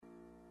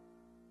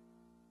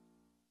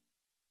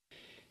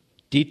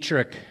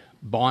Dietrich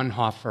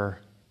Bonhoeffer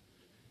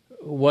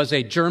was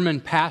a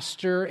German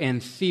pastor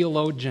and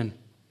theologian.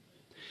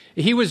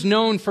 He was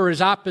known for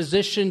his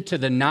opposition to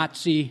the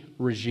Nazi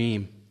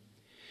regime.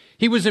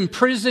 He was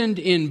imprisoned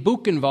in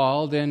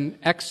Buchenwald and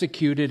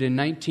executed in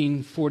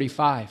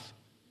 1945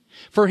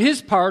 for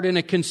his part in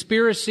a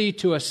conspiracy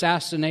to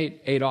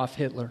assassinate Adolf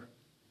Hitler.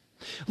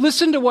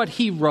 Listen to what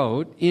he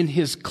wrote in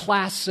his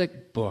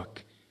classic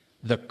book,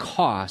 The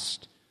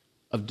Cost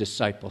of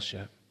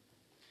Discipleship.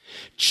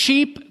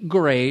 Cheap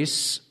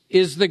grace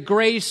is the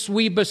grace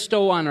we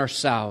bestow on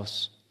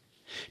ourselves.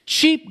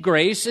 Cheap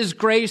grace is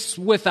grace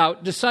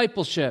without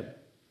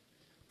discipleship.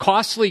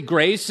 Costly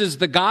grace is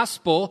the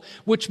gospel,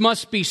 which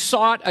must be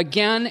sought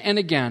again and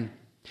again.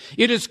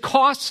 It is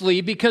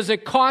costly because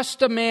it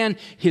cost a man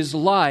his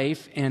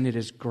life, and it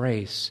is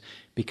grace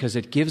because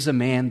it gives a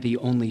man the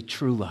only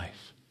true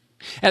life.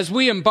 As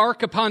we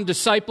embark upon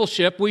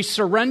discipleship, we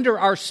surrender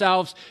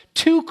ourselves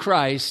to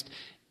Christ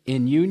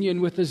in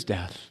union with his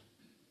death.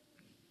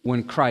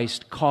 When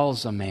Christ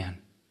calls a man,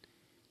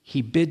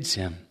 he bids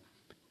him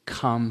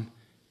come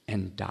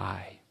and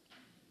die.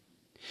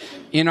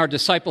 In our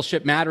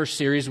Discipleship Matters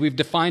series, we've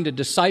defined a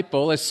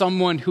disciple as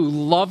someone who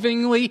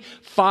lovingly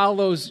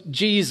follows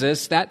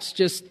Jesus, that's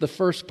just the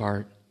first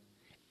part,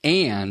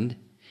 and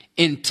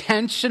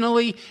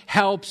intentionally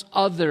helps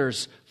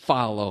others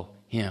follow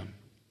him.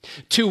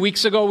 2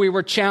 weeks ago, we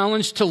were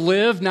challenged to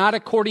live not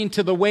according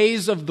to the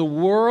ways of the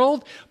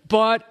world,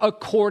 but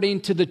according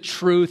to the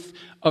truth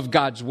of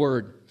God's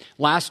Word.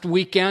 Last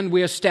weekend,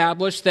 we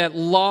established that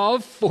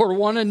love for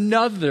one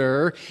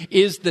another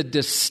is the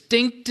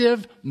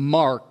distinctive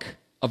mark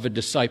of a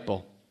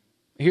disciple.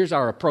 Here's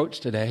our approach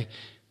today.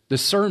 The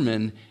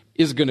sermon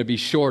is going to be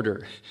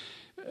shorter.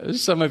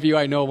 Some of you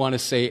I know want to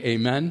say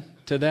amen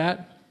to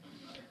that.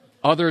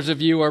 Others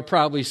of you are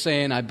probably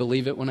saying, I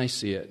believe it when I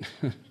see it.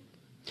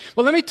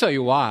 Well, let me tell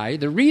you why.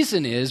 The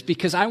reason is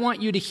because I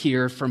want you to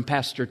hear from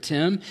Pastor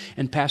Tim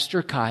and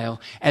Pastor Kyle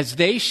as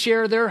they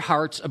share their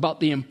hearts about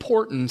the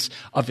importance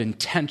of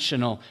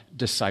intentional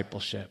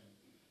discipleship.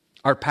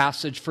 Our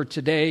passage for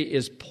today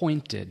is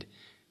pointed.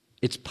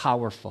 It's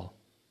powerful.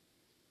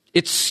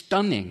 It's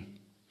stunning,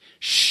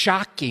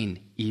 shocking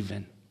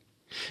even.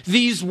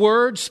 These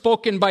words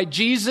spoken by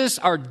Jesus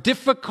are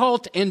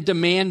difficult and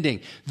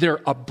demanding.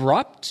 They're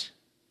abrupt.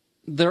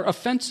 They're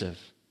offensive.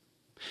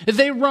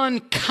 They run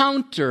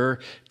counter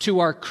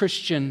to our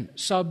Christian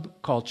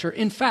subculture.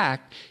 In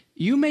fact,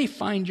 you may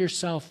find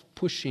yourself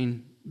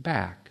pushing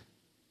back.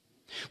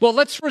 Well,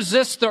 let's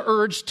resist the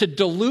urge to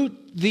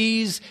dilute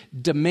these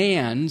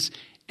demands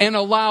and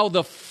allow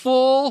the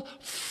full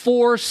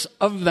force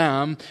of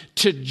them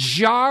to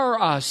jar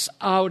us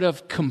out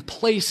of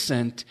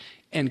complacent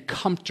and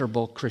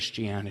comfortable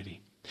Christianity.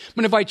 I'm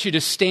going to invite you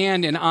to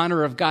stand in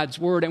honor of God's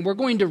Word, and we're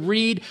going to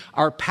read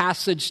our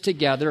passage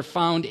together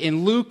found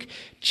in Luke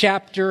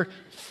chapter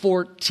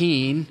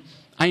 14.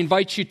 I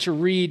invite you to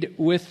read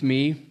with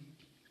me.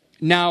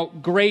 Now,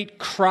 great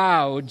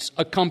crowds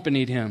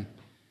accompanied him,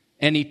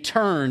 and he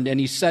turned and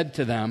he said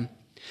to them,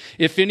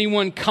 if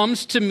anyone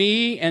comes to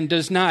me and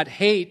does not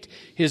hate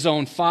his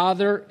own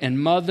father and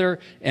mother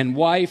and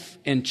wife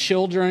and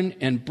children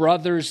and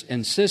brothers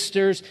and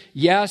sisters,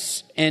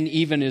 yes, and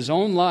even his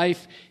own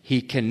life,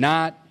 he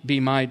cannot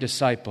be my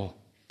disciple.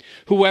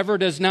 Whoever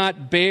does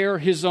not bear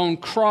his own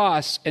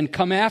cross and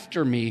come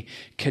after me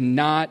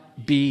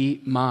cannot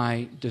be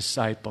my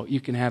disciple.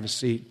 You can have a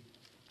seat.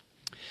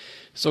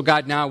 So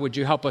God, now would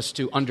you help us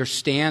to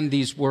understand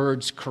these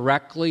words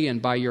correctly,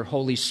 and by your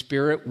Holy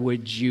Spirit,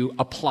 would you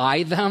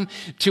apply them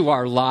to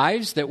our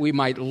lives that we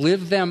might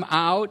live them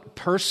out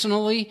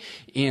personally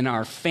in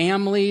our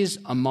families,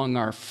 among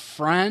our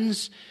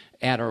friends,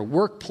 at our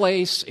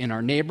workplace, in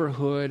our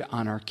neighborhood,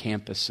 on our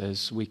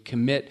campuses. We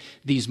commit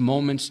these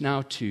moments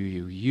now to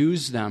you.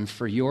 Use them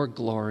for your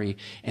glory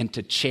and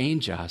to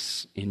change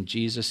us. In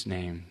Jesus'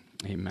 name,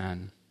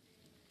 amen.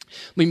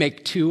 Let me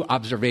make two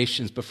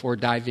observations before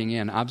diving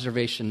in.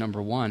 Observation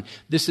number one,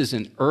 this is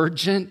an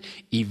urgent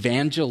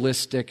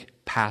evangelistic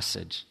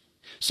passage.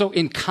 So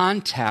in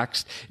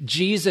context,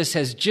 Jesus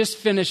has just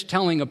finished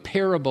telling a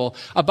parable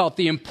about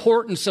the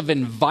importance of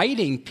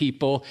inviting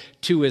people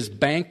to his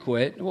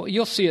banquet. Well,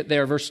 you'll see it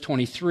there, verse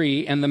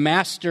 23. And the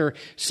master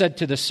said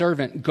to the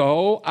servant,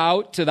 go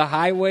out to the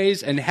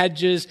highways and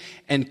hedges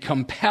and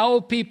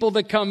compel people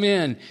to come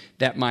in,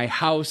 that my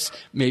house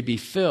may be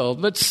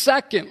filled. But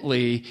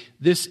secondly,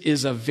 this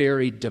is a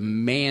very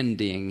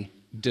demanding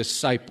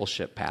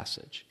discipleship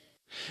passage.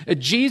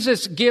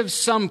 Jesus gives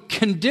some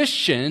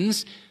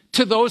conditions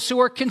to those who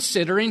are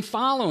considering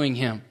following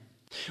him.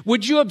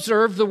 Would you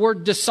observe the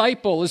word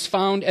disciple is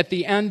found at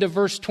the end of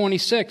verse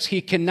 26.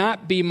 He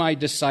cannot be my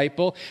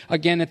disciple.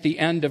 Again, at the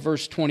end of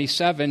verse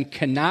 27,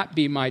 cannot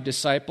be my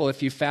disciple.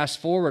 If you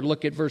fast forward,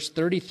 look at verse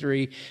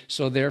 33.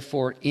 So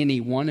therefore, any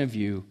one of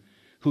you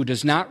who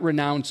does not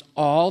renounce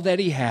all that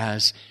he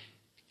has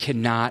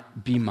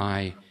cannot be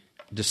my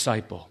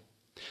disciple.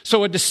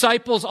 So a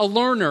disciple's a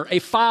learner, a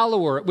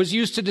follower. It was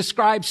used to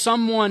describe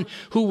someone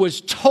who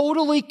was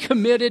totally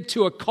committed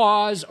to a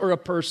cause or a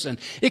person.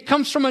 It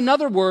comes from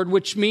another word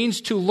which means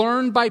to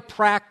learn by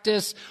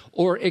practice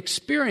or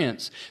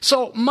experience.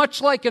 So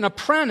much like an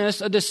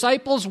apprentice, a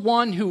disciple's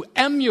one who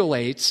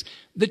emulates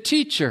the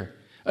teacher.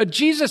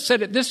 Jesus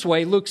said it this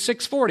way, Luke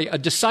 6:40, a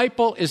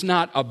disciple is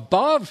not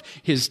above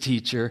his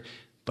teacher,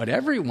 but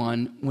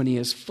everyone, when he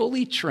is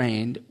fully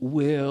trained,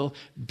 will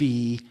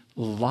be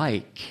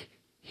like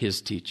his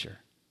teacher.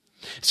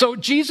 So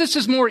Jesus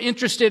is more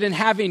interested in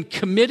having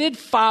committed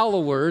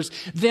followers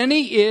than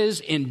he is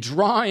in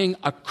drawing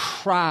a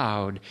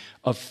crowd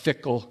of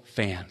fickle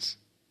fans.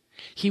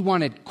 He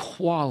wanted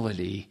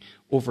quality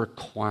over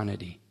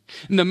quantity.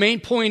 And the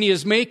main point he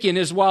is making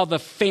is while the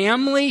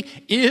family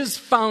is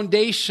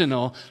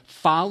foundational,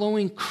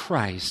 following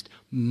Christ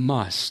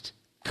must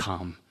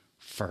come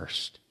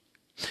first.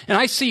 And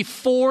I see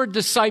 4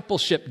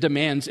 discipleship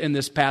demands in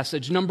this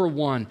passage. Number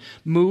 1,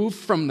 move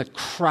from the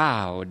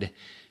crowd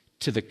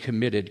to the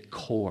committed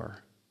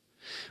core.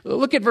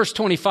 Look at verse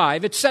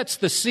 25. It sets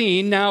the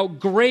scene. Now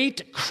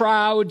great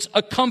crowds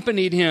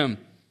accompanied him,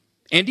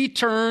 and he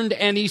turned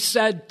and he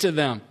said to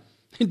them.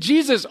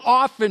 Jesus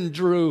often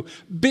drew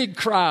big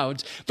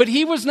crowds, but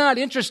he was not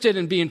interested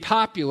in being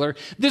popular.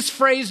 This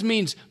phrase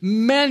means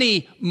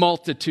many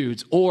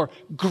multitudes or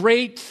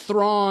great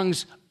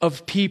throngs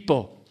of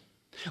people.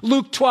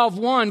 Luke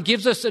 12:1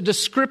 gives us a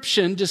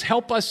description to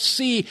help us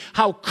see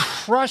how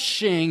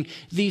crushing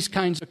these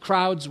kinds of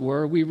crowds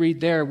were. We read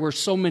there where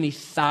so many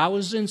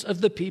thousands of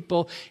the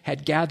people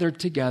had gathered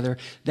together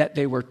that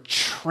they were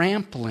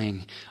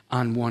trampling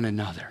on one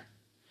another.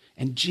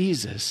 And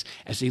Jesus,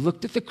 as he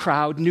looked at the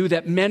crowd, knew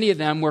that many of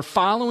them were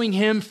following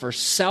him for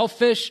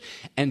selfish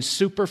and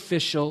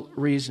superficial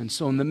reasons.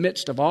 So in the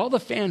midst of all the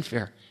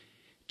fanfare,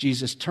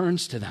 Jesus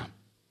turns to them,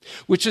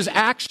 which is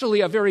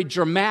actually a very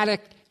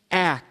dramatic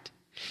act.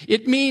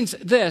 It means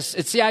this.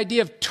 It's the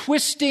idea of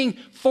twisting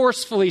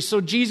forcefully. So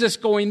Jesus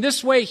going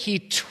this way, he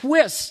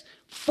twists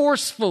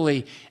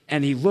forcefully,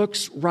 and he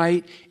looks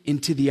right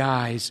into the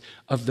eyes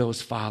of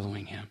those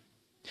following him.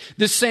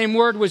 This same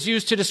word was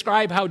used to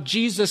describe how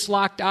Jesus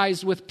locked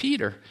eyes with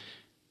Peter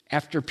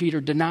after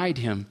Peter denied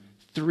him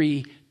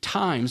 3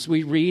 times.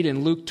 We read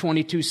in Luke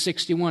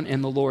 22:61,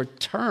 and the Lord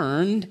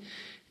turned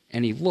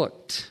and he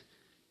looked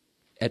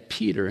at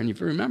Peter. And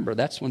if you remember,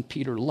 that's when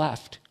Peter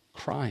left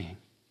crying.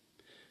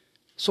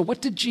 So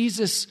what did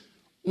Jesus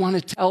want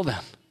to tell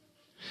them?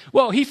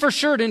 Well, he for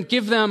sure didn't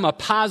give them a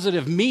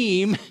positive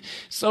meme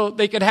so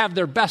they could have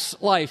their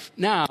best life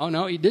now.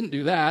 No, he didn't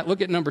do that.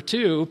 Look at number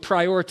 2,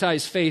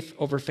 prioritize faith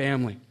over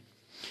family.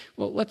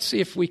 Well, let's see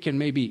if we can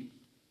maybe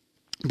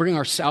bring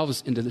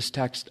ourselves into this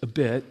text a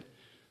bit.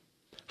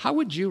 How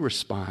would you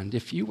respond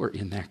if you were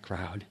in that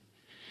crowd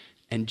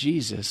and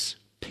Jesus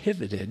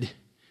pivoted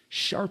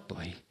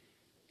sharply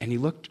and he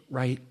looked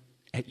right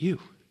at you?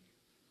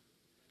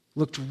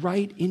 Looked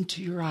right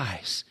into your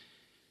eyes,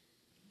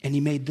 and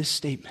he made this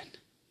statement.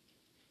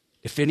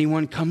 If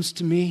anyone comes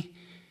to me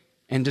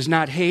and does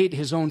not hate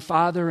his own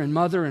father and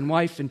mother and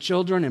wife and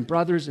children and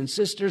brothers and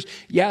sisters,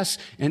 yes,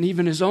 and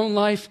even his own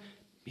life,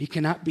 he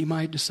cannot be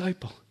my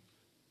disciple.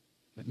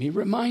 Let me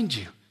remind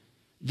you,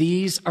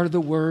 these are the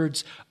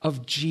words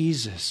of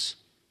Jesus.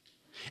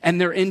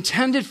 And they're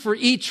intended for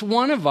each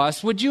one of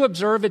us. Would you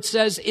observe it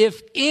says,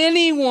 if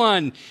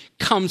anyone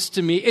comes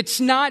to me,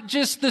 it's not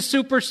just the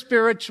super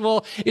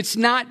spiritual, it's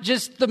not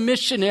just the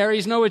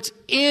missionaries, no, it's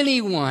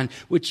anyone,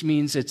 which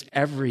means it's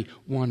every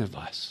one of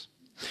us.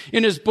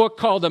 In his book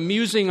called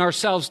Amusing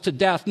Ourselves to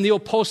Death, Neil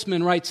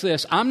Postman writes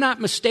this, I'm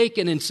not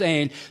mistaken in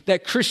saying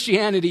that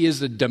Christianity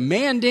is a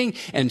demanding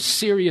and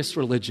serious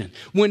religion.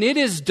 When it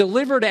is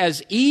delivered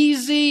as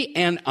easy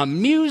and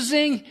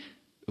amusing,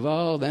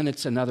 well, then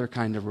it's another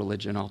kind of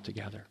religion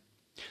altogether.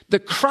 The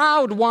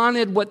crowd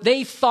wanted what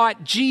they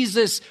thought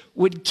Jesus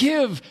would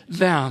give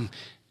them,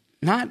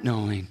 not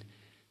knowing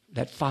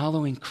that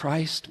following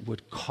Christ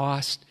would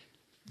cost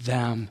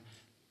them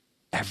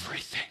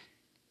everything.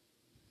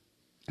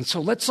 And so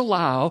let's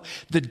allow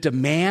the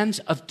demands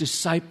of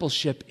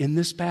discipleship in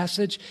this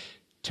passage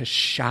to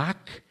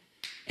shock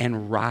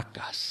and rock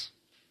us.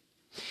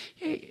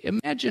 Hey,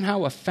 imagine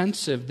how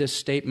offensive this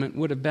statement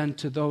would have been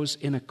to those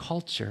in a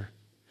culture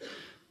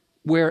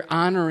where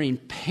honoring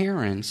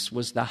parents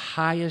was the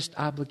highest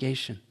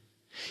obligation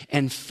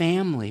and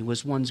family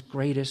was one's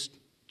greatest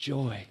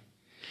joy.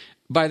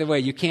 By the way,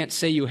 you can't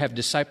say you have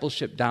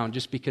discipleship down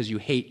just because you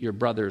hate your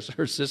brothers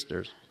or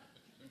sisters.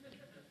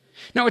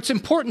 Now, it's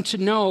important to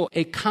know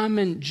a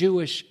common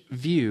Jewish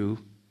view.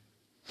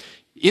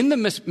 In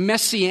the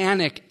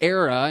Messianic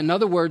era, in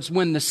other words,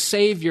 when the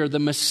Savior, the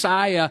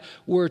Messiah,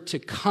 were to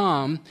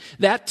come,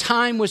 that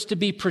time was to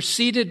be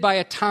preceded by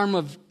a time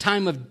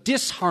of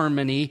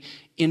disharmony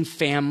in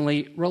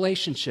family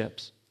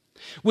relationships.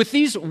 With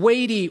these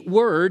weighty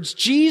words,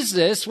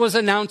 Jesus was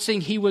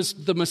announcing he was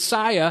the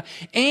Messiah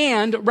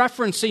and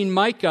referencing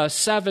Micah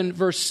 7,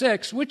 verse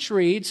 6, which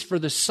reads, for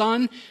the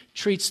son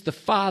treats the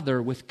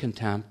father with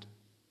contempt.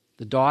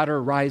 The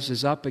daughter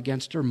rises up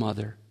against her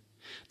mother.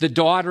 The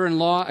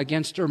daughter-in-law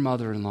against her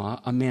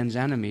mother-in-law. A man's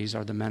enemies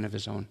are the men of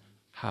his own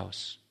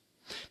house.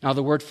 Now,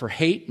 the word for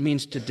hate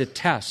means to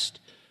detest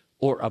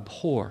or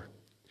abhor.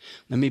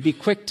 Let me be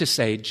quick to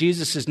say,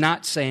 Jesus is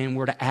not saying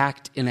we're to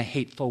act in a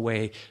hateful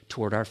way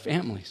toward our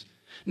families.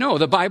 No,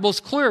 the Bible's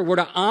clear. We're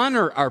to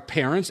honor our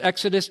parents.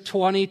 Exodus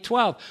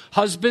 20:12.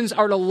 Husbands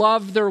are to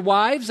love their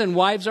wives, and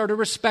wives are to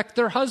respect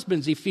their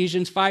husbands.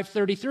 Ephesians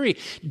 5:33.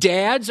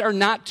 Dads are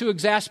not to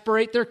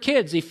exasperate their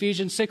kids.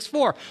 Ephesians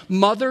 6:4.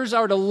 Mothers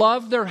are to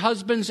love their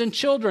husbands and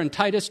children.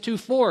 Titus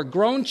 2:4.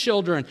 Grown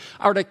children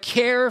are to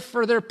care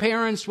for their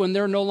parents when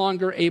they're no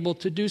longer able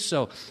to do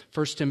so.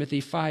 1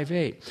 Timothy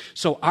 5:8.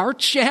 So our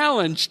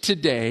challenge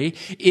today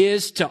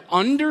is to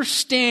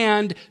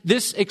understand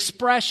this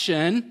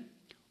expression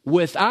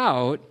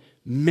without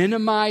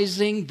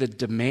minimizing the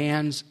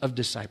demands of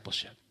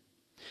discipleship.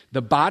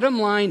 The bottom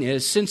line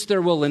is, since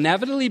there will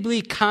inevitably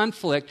be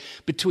conflict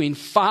between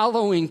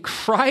following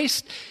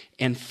Christ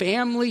and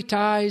family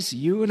ties,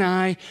 you and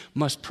I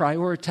must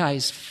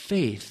prioritize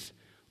faith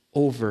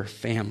over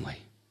family.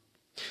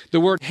 The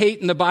word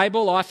hate in the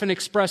Bible often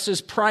expresses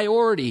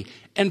priority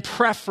and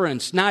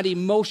preference, not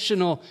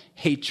emotional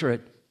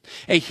hatred.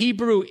 In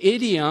Hebrew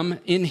idiom,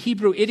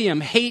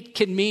 hate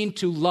can mean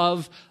to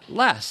love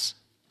less.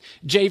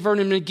 J.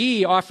 Vernon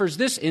McGee offers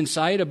this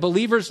insight: a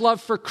believer's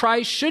love for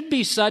Christ should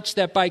be such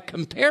that by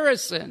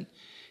comparison,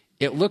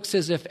 it looks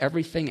as if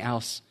everything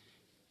else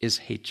is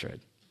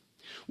hatred.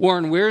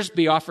 Warren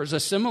Wiersbe offers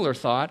a similar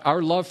thought: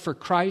 our love for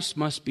Christ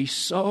must be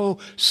so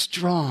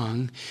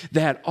strong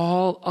that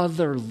all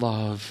other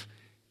love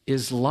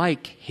is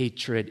like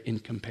hatred in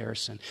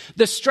comparison.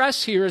 The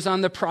stress here is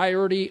on the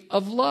priority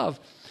of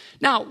love.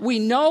 Now, we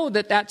know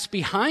that that's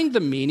behind the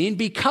meaning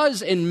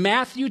because in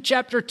Matthew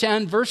chapter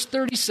 10, verse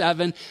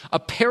 37, a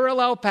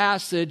parallel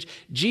passage,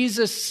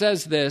 Jesus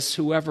says this: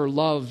 whoever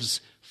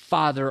loves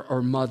father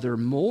or mother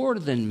more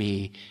than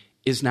me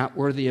is not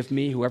worthy of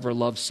me. Whoever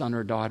loves son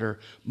or daughter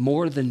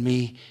more than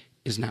me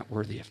is not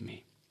worthy of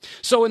me.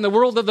 So in the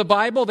world of the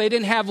Bible, they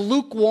didn't have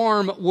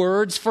lukewarm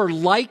words for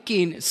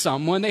liking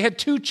someone. They had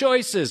two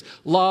choices: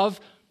 love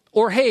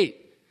or hate.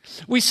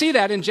 We see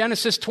that in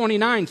Genesis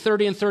 29,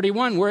 30 and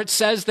 31, where it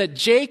says that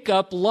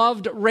Jacob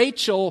loved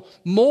Rachel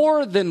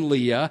more than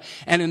Leah.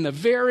 And in the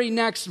very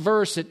next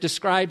verse, it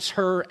describes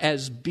her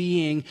as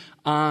being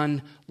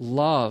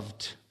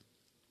unloved.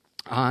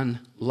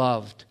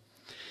 Unloved.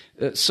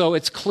 So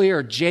it's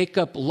clear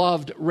Jacob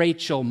loved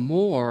Rachel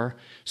more.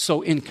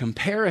 So in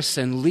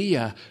comparison,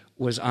 Leah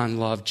was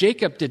unloved.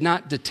 Jacob did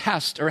not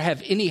detest or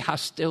have any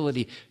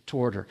hostility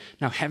toward her.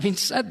 Now, having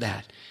said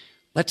that,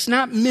 let's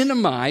not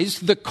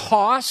minimize the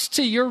cost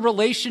to your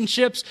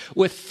relationships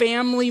with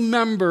family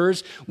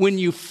members when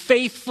you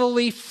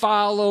faithfully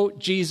follow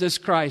Jesus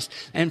Christ.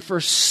 And for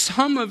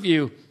some of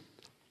you,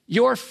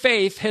 your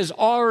faith has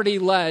already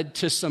led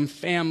to some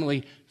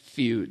family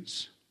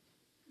feuds.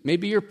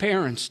 Maybe your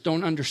parents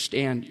don't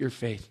understand your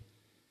faith.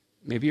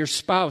 Maybe your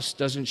spouse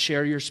doesn't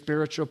share your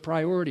spiritual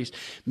priorities.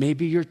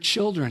 Maybe your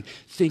children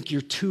think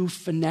you're too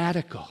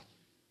fanatical.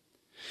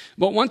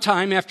 But one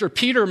time, after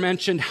Peter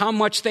mentioned how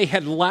much they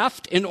had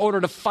left in order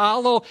to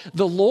follow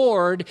the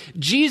Lord,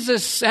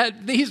 Jesus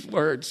said these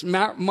words,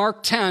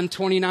 Mark 10,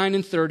 29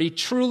 and 30,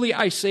 truly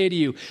I say to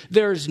you,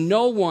 there is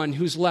no one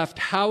who's left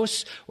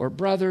house or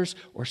brothers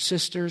or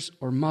sisters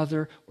or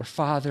mother or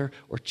father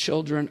or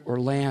children or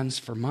lands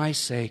for my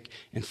sake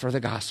and for the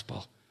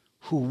gospel,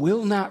 who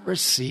will not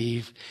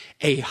receive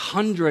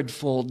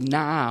 100-fold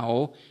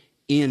now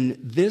in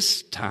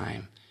this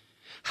time.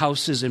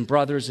 Houses and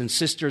brothers and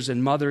sisters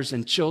and mothers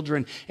and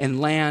children and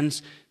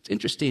lands. It's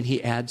interesting,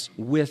 he adds,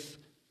 with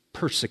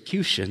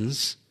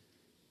persecutions.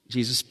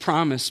 Jesus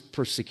promised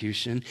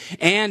persecution.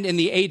 And in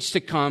the age to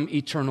come,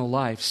 eternal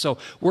life. So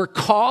we're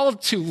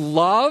called to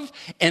love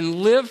and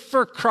live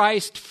for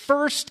Christ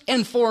first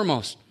and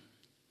foremost,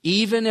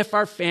 even if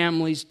our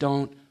families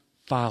don't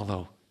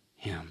follow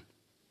him.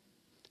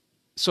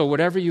 So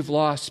whatever you've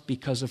lost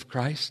because of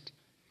Christ,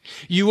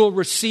 you will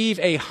receive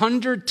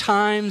 100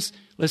 times,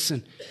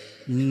 listen,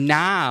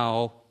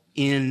 now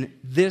in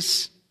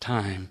this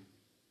time.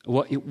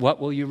 What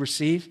will you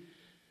receive?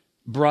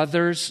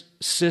 Brothers,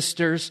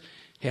 sisters.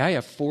 Hey, I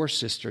have 4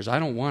 sisters. I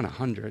don't want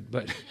 100,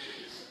 but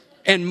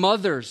and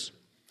mothers.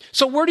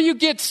 So where do you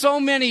get so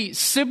many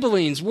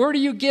siblings? Where do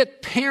you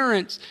get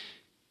parents?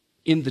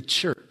 In the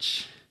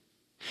church.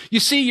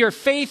 You see, your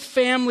faith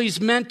family is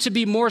meant to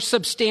be more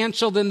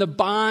substantial than the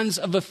bonds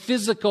of a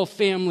physical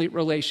family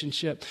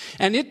relationship.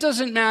 And it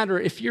doesn't matter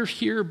if you're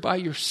here by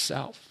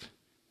yourself.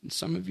 And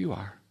some of you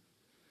are.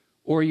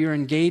 Or you're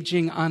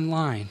engaging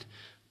online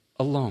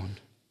alone.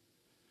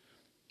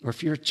 Or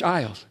if you're a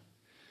child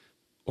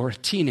or a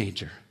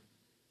teenager.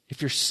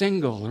 If you're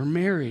single or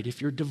married.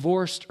 If you're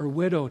divorced or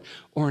widowed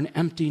or an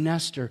empty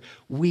nester.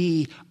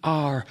 We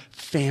are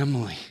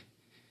family.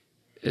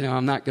 You know,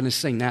 I'm not going to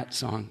sing that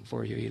song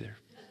for you either.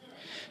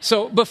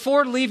 So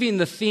before leaving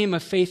the theme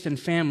of faith and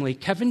family,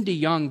 Kevin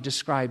DeYoung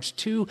describes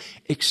 2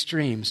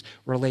 extremes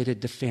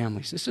related to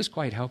families. This is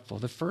quite helpful.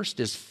 The first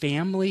is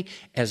family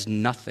as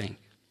nothing.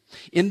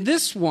 In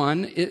this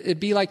one, it'd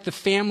be like the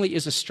family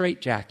is a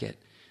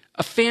straitjacket.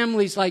 A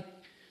family's like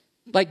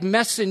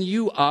messing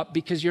you up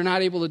because you're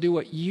not able to do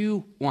what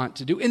you want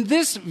to do. In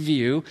this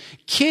view,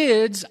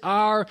 kids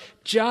are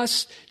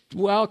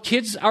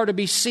to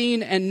be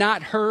seen and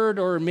not heard,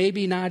 or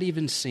maybe not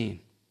even seen.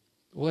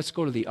 Well, let's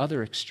go to the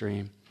other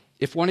extreme.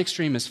 If one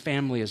extreme is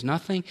family as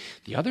nothing,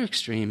 the other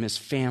extreme is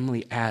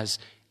family as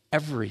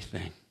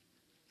everything.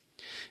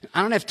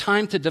 I don't have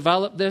time to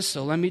develop this,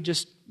 so let me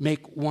just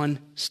make one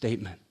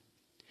statement.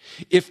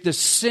 If the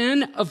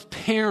sin of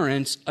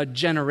parents a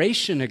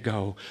generation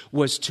ago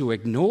was to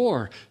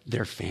ignore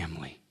their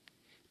family,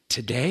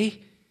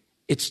 today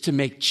it's to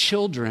make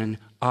children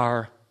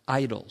our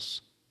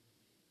idols.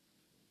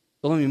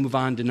 Well, let me move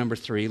on to number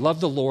 3.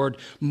 Love the Lord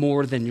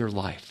more than your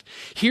life.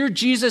 Here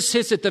Jesus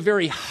hits at the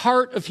very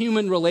heart of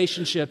human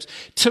relationships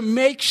to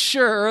make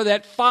sure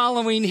that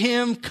following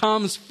him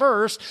comes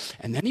first,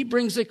 and then he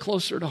brings it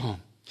closer to home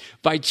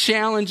by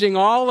challenging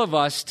all of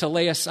us to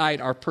lay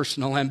aside our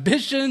personal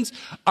ambitions,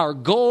 our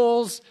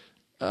goals,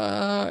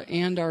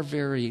 and our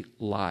very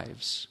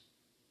lives.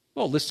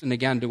 Well, listen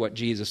again to what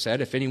Jesus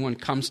said. If anyone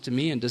comes to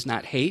me and does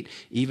not hate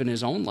even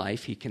his own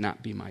life, he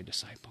cannot be my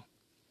disciple.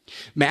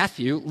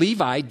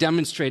 Levi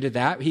demonstrated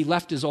that. He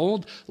left his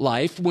old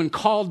life when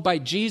called by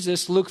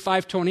Jesus, Luke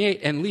 5:28,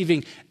 and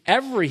leaving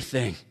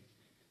everything,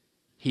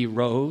 he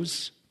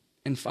rose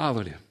and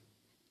followed him.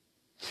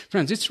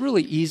 Friends, it's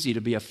really easy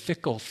to be a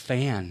fickle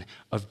fan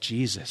of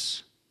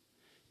Jesus.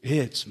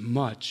 It's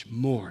much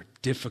more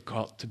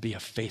difficult to be a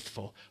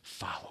faithful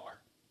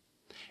follower.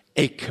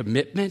 A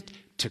commitment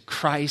to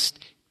Christ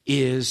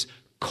is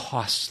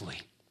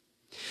costly.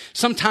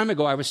 Some time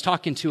ago, I was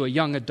talking to a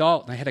young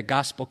adult, and I had a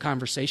gospel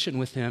conversation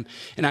with him,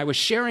 and I was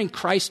sharing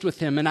Christ with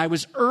him, and I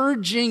was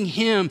urging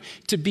him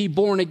to be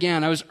born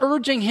again. I was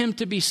urging him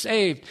to be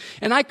saved,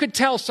 and I could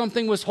tell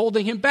something was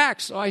holding him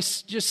back, so I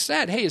just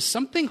said, hey, is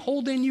something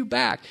holding you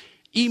back?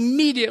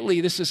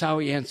 Immediately, this is how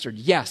he answered,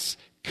 yes,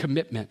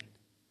 commitment.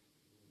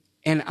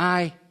 And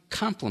I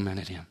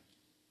complimented him.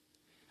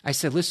 I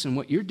said, listen,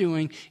 what you're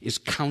doing is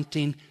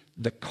counting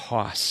the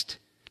cost.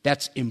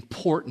 That's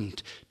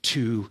important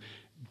to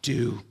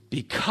do,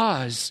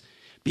 because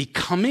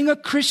becoming a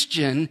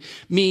Christian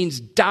means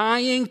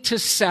dying to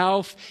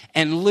self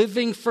and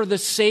living for the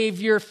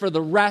Savior for the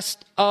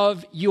rest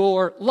of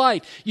your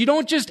life. You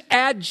don't just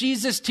add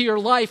Jesus to your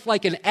life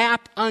like an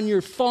app on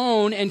your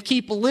phone and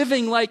keep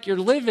living like you're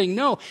living.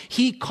 No,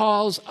 he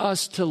calls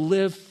us to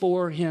live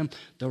for him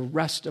the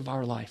rest of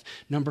our life.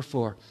 Number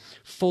 4,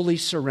 fully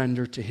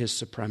surrender to his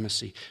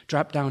supremacy.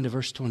 Drop down to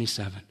verse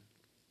 27.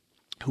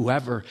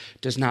 Whoever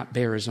does not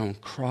bear his own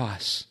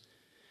cross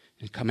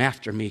and come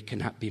after me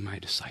cannot be my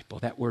disciple.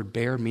 That word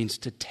bear means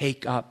to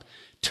take up,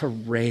 to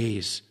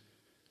raise.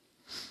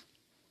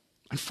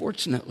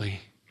 Unfortunately,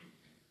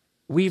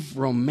 we've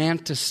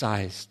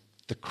romanticized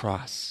the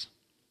cross.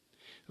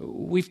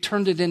 We've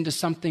turned it into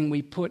something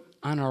we put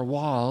on our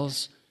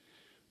walls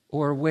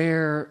or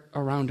wear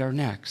around our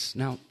necks.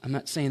 Now, I'm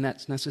not saying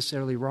that's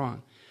necessarily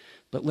wrong,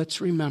 but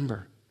let's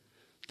remember,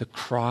 the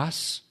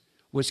cross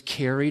was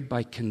carried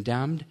by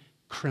condemned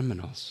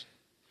criminals.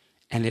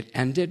 And it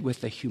ended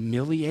with a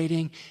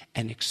humiliating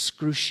and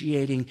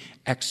excruciating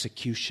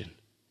execution.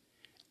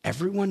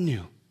 Everyone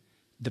knew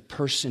the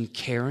person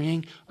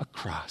carrying a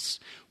cross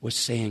was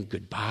saying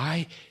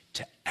goodbye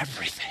to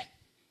everything.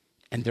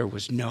 And there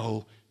was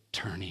no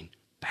turning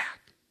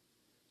back.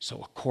 So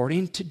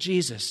according to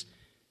Jesus,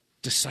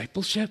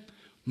 discipleship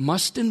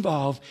must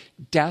involve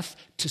death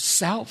to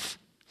self,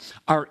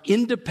 our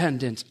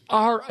independence,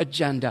 our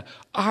agenda,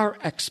 our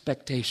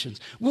expectations.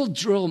 We'll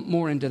drill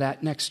more into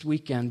that next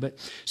weekend. But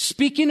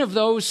speaking of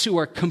those who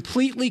are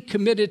completely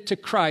committed to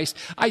Christ,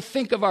 I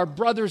think of our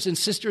brothers and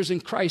sisters in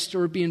Christ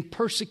who are being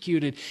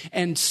persecuted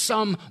and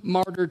some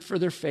martyred for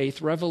their faith.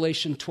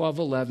 Revelation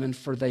 12:11,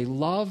 for they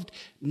loved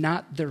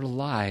not their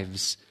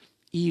lives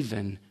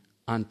even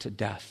unto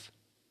death.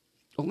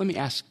 Well, let me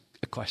ask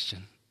a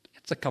question.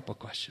 It's a couple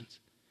questions.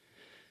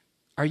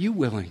 Are you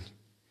willing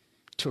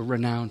to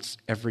renounce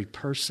every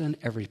person,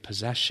 every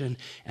possession,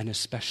 and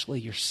especially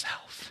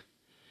yourself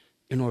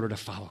in order to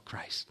follow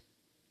Christ?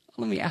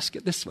 Let me ask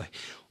it this way.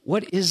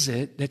 What is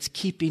it that's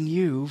keeping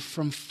you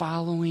from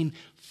following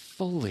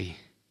fully?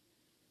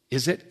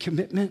 Is it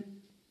commitment?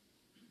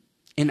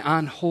 An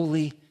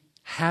unholy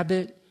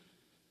habit?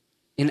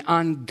 An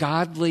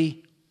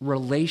ungodly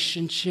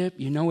relationship?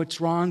 You know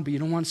it's wrong, but you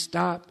don't want to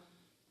stop.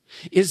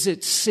 Is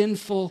it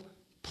sinful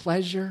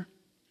pleasure?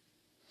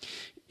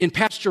 In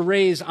Pastor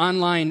Ray's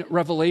online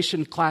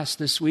Revelation class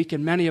this week,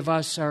 and many of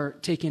us are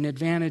taking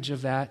advantage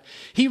of that,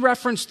 he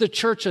referenced the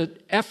church at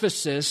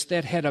Ephesus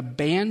that had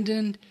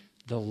abandoned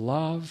the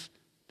love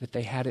that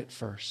they had at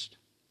first.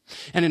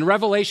 And in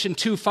Revelation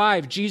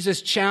 2:5,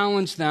 Jesus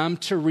challenged them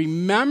to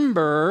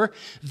remember,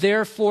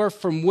 therefore,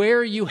 from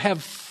where you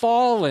have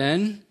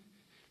fallen,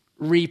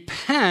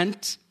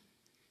 repent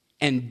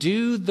and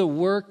do the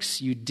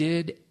works you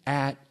did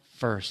at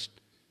first.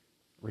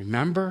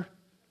 Remember,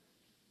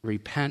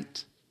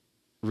 repent,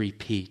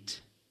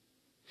 repeat.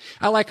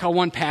 I like how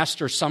one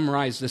pastor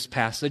summarized this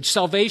passage.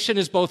 Salvation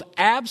is both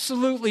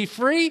absolutely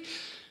free,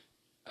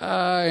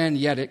 and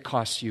yet it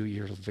costs you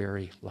your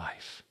very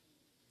life.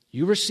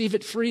 You receive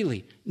it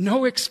freely,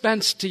 no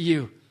expense to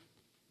you.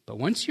 But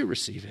once you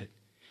receive it,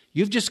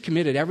 you've just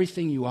committed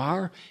everything you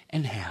are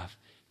and have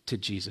to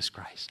Jesus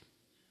Christ.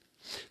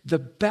 The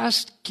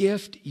best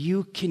gift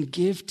you can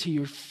give to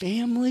your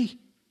family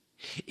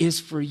is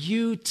for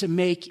you to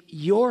make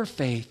your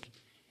faith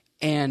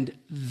and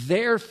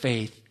their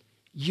faith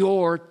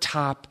your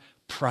top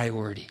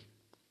priority.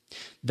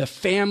 The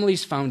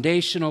family's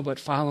foundational, but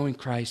following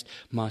Christ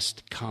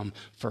must come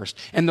first.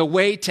 And the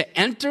way to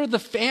enter the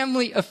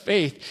family of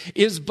faith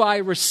is by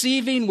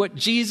receiving what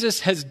Jesus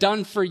has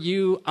done for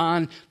you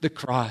on the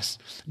cross.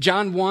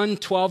 John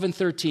 1:12 and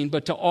 13,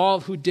 but to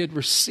all who did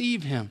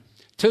receive him,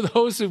 to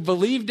those who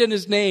believed in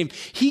his name,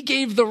 he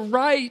gave the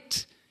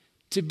right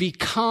to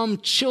become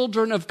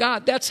children of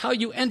God. That's how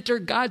you enter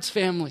God's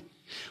family.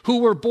 Who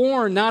were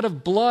born not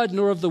of blood,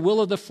 nor of the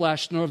will of the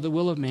flesh, nor of the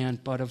will of man,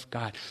 but of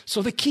God.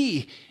 So the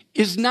key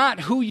is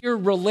not who you're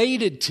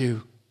related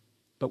to,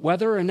 but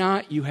whether or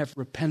not you have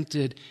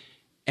repented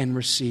and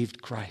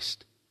received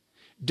Christ.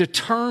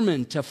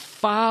 Determined to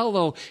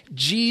follow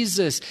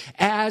Jesus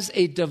as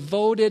a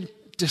devoted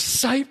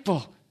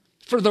disciple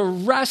for the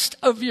rest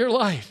of your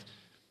life.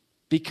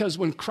 Because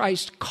when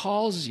Christ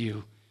calls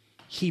you,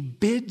 he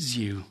bids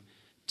you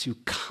to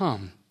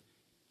come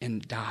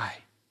and die.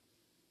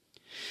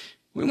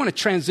 We want to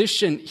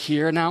transition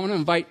here. Now I want to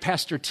invite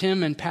Pastor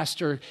Tim and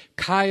Pastor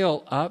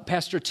Kyle up.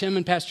 Pastor Tim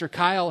and Pastor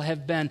Kyle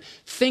have been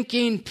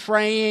thinking,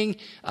 praying,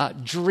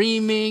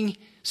 dreaming,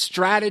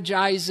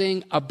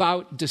 strategizing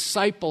about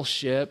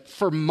discipleship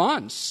for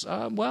months.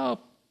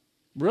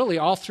 Really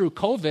all through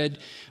COVID.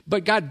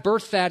 But God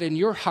birthed that in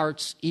your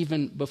hearts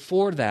even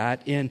before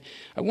that. And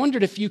I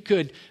wondered if you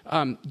could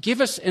give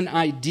us an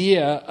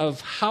idea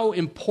of how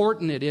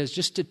important it is,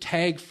 just to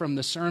tag from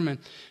the sermon,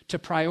 to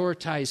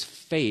prioritize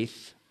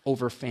faith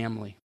over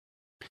family.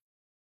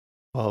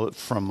 Well,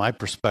 from my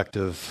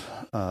perspective,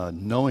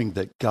 knowing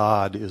that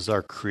God is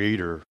our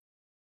creator,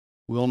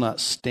 we'll not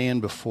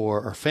stand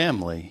before our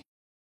family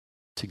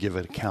to give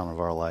an account of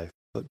our life,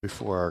 but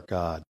before our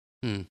God,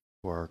 before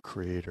our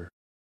creator.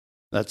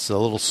 That's a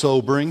little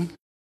sobering,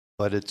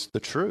 but it's the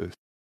truth.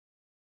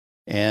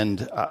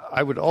 And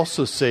I would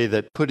also say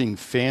that putting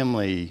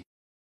family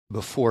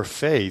before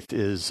faith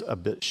is a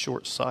bit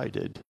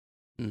short-sighted.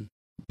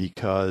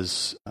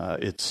 Because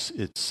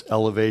it's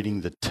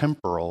elevating the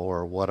temporal,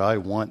 or what I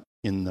want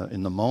in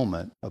the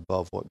moment,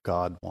 above what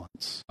God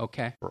wants.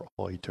 Okay. For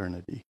all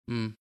eternity.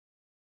 Good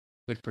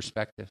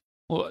perspective.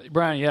 Well,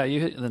 Brian, yeah,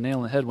 you hit the nail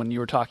on the head when you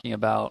were talking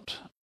about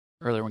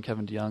earlier when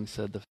Kevin DeYoung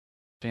said the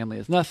family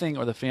is nothing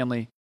or the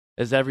family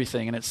is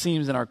everything. And it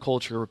seems in our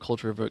culture, we're a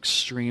culture of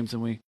extremes,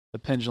 and the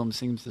pendulum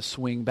seems to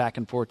swing back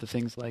and forth to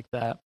things like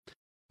that.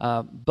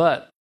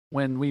 But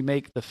when we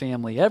make the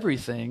family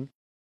everything,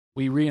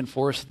 we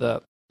reinforce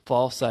the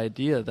false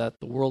idea that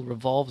the world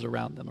revolves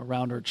around them,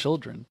 around our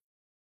children.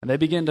 And they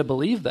begin to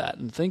believe that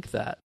and think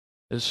that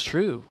is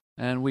true.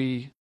 And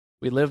we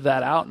live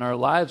that out in our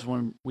lives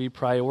when we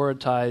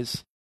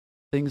prioritize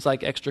things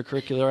like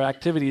extracurricular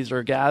activities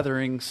or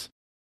gatherings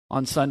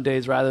on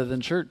Sundays rather than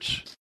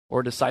church,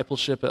 or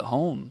discipleship at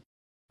home.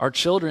 Our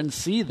children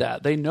see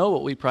that. They know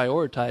what we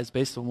prioritize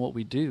based on what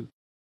we do.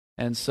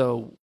 And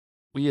so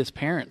we as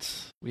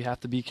parents, we have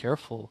to be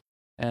careful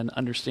and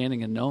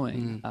understanding and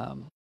knowing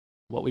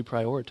what we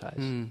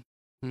prioritize.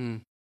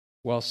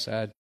 Well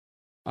said.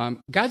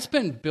 God's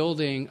been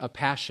building a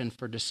passion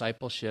for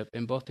discipleship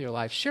in both of your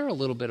lives. Share a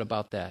little bit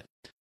about that.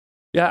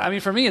 Yeah, I mean,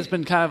 for me, it's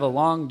been kind of a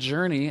long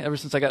journey. Ever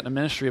since I got into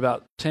ministry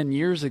about 10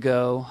 years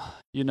ago,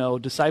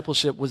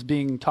 discipleship was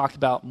being talked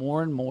about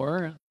more and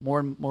more. More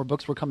and more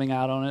books were coming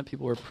out on it.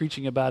 People were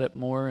preaching about it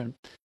more. And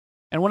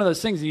one of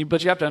those things,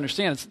 but you have to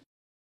understand,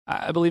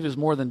 I believe it's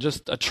more than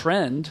just a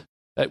trend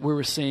that we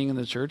were seeing in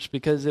the church,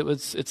 because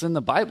it's in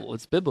the Bible,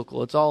 it's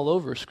biblical, it's all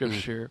over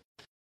Scripture.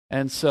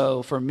 And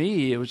so for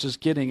me, it was just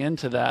getting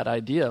into that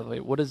idea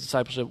of what is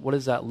discipleship, what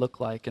does that look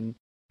like, and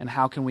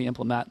how can we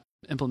implement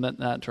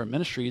that into our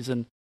ministries.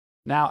 And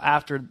now,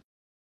 after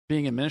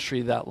being in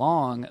ministry that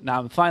long, now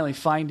I'm finally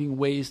finding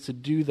ways to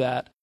do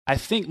that, I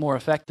think, more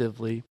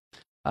effectively.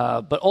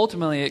 But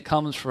ultimately, it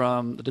comes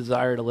from the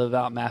desire to live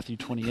out Matthew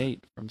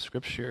 28 from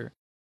Scripture.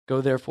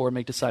 Go therefore,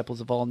 make disciples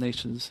of all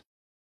nations,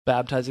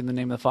 baptizing in the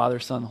name of the Father,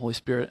 Son, and Holy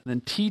Spirit, and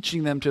then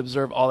teaching them to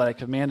observe all that I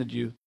commanded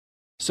you.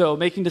 So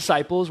making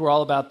disciples, we're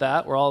all about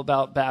that. We're all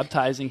about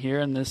baptizing here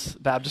in this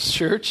Baptist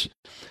church.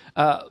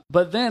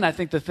 But then I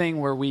think the thing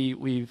where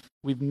we've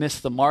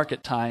missed the mark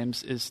at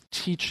times is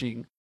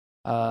teaching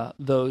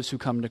those who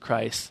come to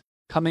Christ,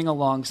 coming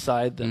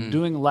alongside them,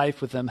 doing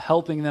life with them,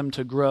 helping them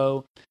to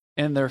grow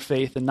in their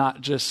faith, and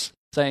not just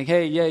saying,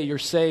 hey, yeah, you're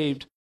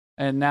saved,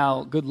 and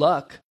now good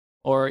luck.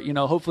 Or,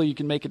 hopefully you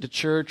can make it to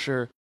church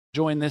or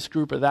join this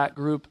group or that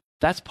group.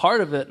 That's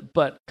part of it,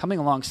 but coming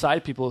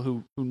alongside people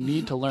who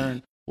need to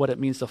learn what it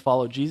means to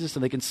follow Jesus,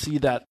 and they can see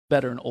that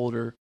better in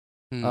older,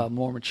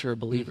 more mature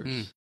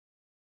believers.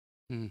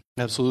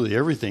 Absolutely.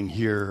 Everything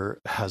here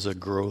has a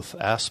growth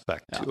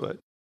aspect to it.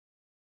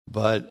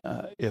 But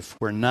if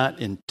we're not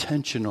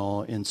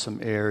intentional in some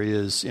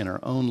areas in our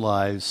own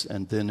lives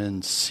and then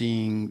in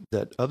seeing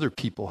that other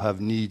people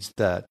have needs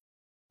that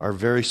are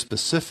very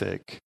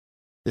specific,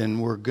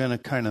 then we're going to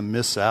kind of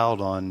miss out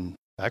on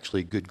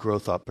actually good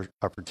growth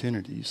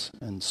opportunities.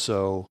 And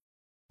so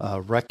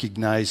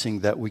recognizing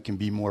that we can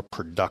be more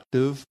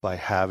productive by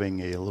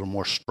having a little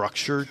more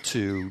structure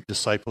to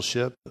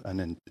discipleship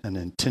and an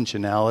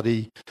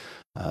intentionality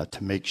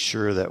to make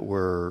sure that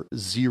we're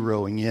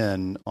zeroing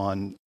in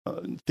on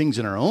things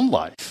in our own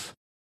life,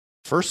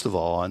 first of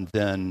all, and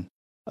then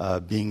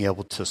being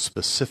able to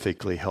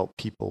specifically help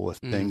people with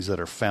things that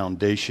are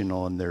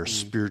foundational in their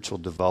spiritual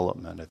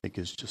development, I think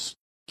is just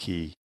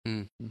key.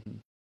 Mm-hmm.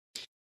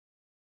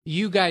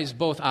 You guys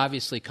both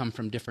obviously come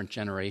from different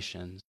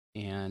generations,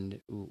 and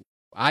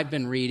I've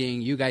been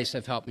reading, you guys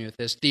have helped me with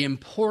this, the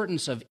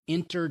importance of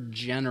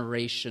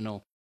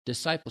intergenerational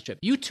discipleship.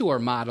 You two are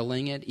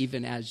modeling it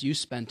even as you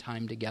spend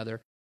time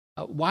together.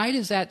 Why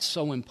is that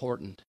so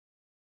important?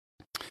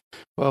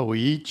 Well, we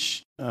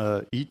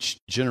each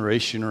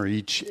generation or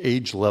each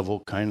age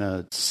level kind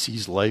of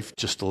sees life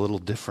just a little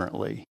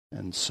differently.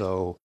 And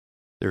so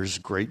there's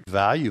great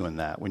value in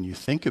that. When you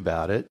think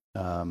about it,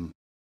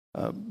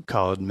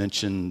 Kyle had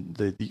mentioned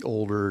the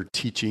older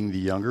teaching the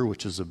younger,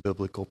 which is a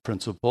biblical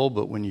principle.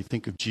 But when you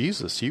think of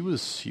Jesus, he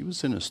was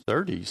in his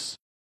 30s.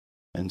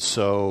 And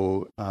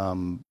so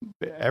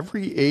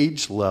every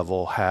age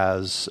level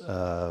has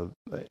a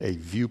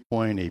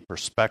viewpoint, a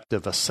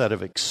perspective, a set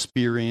of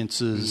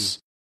experiences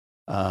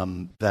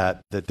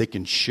that they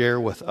can share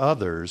with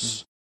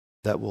others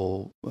that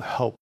will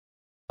help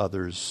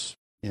others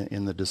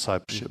in the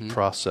discipleship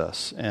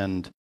process.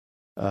 And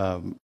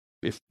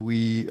if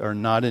we are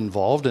not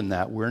involved in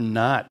that, we're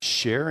not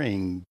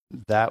sharing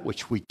that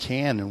which we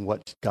can and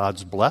what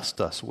God's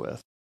blessed us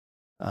with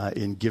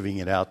in giving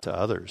it out to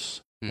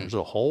others. There's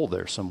a hole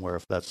there somewhere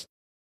if that's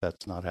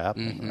not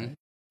happening, right?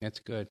 That's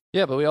good.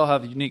 Yeah, but we all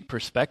have unique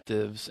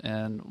perspectives,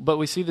 but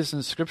we see this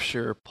in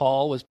Scripture.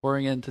 Paul was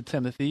pouring into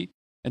Timothy,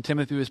 and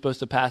Timothy was supposed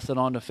to pass it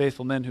on to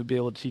faithful men who'd be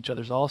able to teach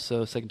others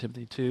also, 2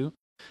 Timothy 2.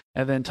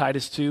 And then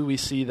Titus 2, we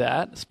see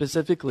that,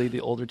 specifically the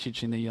older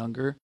teaching the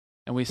younger,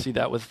 and we see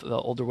that with the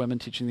older women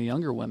teaching the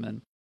younger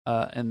women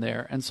in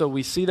there. And so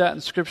we see that in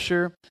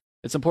Scripture.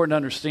 It's important to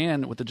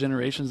understand with the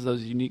generations,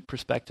 those unique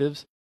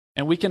perspectives,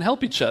 and we can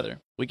help each other.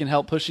 We can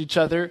help push each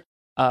other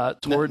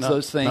towards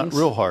those things. Not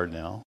real hard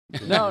now.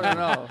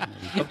 No.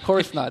 Of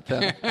course not,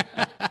 Tim.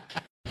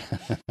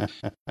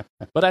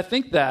 But I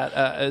think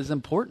that is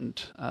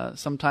important.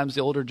 Sometimes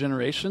the older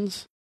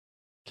generations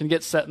can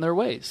get set in their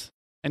ways,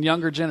 and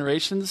younger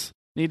generations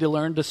need to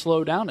learn to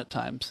slow down at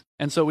times.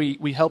 And so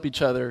we help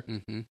each other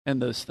in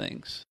those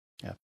things.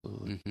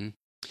 Absolutely.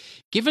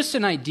 Give us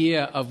an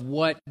idea of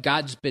what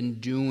God's been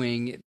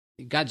doing.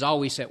 God's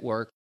always at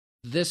work.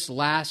 This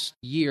last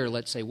year,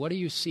 let's say, what are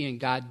you seeing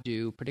God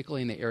do,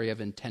 particularly in the area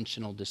of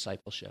intentional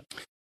discipleship?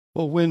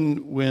 Well,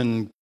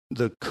 when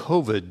the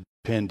COVID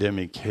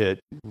pandemic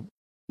hit,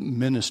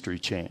 ministry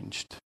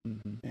changed.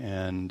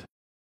 And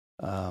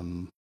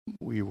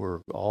we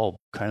were all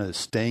kind of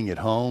staying at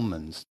home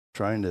and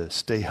trying to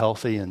stay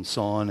healthy and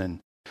so on.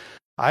 And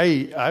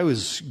I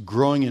was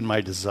growing in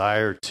my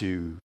desire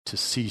to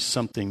see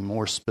something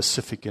more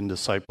specific in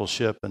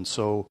discipleship. And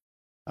so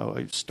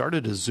I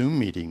started a Zoom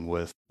meeting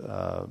with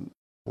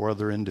 4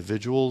 other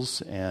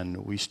individuals, and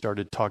we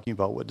started talking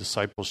about what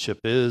discipleship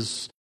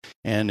is.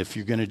 And if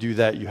you're going to do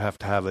that, you have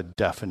to have a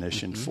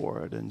definition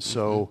for it. And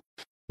so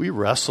we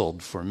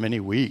wrestled for many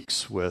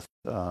weeks with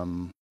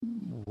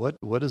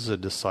what is a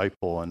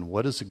disciple and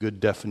what is a good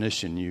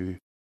definition.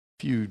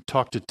 If you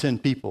talk to 10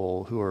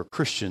 people who are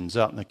Christians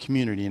out in the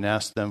community and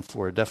ask them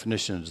for a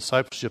definition of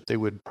discipleship, they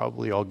would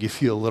probably all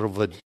give you a little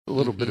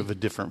bit of a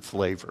different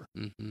flavor.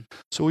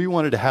 So we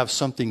wanted to have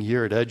something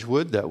here at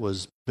Edgewood that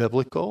was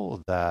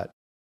biblical, that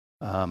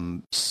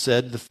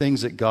said the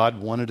things that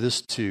God wanted us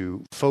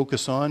to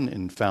focus on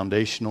in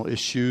foundational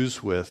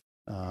issues with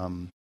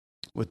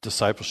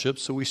discipleship.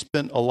 So we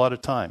spent a lot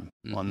of time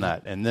on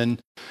that, and then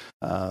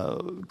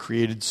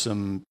created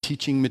some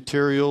teaching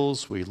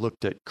materials. We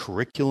looked at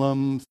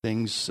curriculum,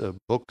 things,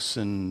 books,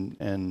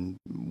 and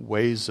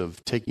ways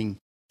of taking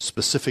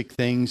specific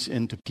things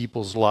into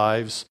people's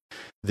lives.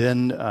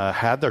 Then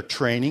had their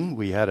training.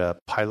 We had a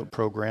pilot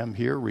program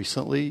here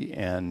recently,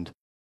 and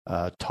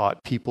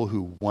taught people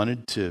who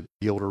wanted to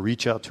be able to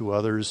reach out to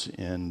others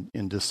in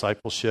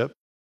discipleship.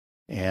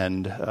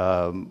 And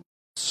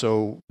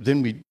so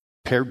then we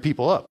paired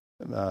people up.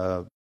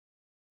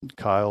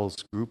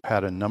 Kyle's group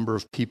had a number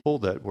of people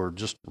that were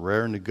just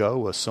raring to go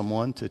with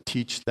someone to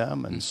teach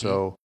them. And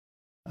so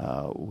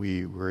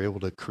we were able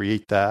to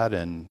create that,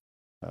 and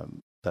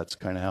that's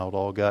kind of how it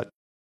all got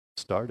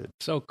started.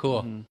 So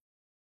cool.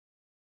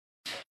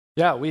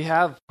 Yeah, we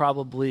have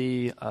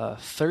probably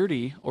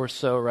 30 or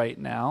so right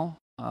now,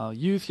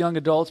 youth, young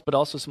adults, but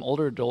also some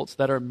older adults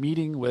that are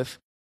meeting with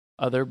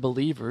other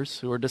believers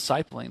who are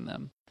discipling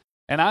them.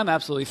 And I'm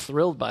absolutely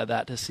thrilled by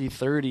that, to see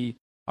 30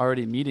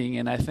 already meeting.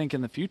 And I think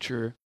in the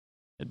future,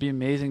 It'd be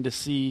amazing to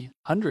see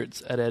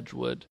hundreds at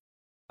Edgewood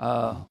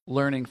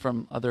learning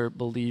from other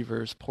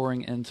believers,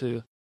 pouring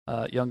into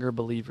younger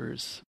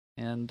believers.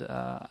 And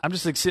I'm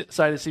just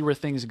excited to see where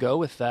things go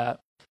with that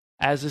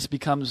as this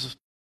becomes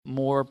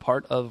more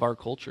part of our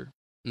culture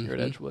here at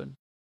Edgewood.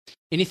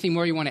 Anything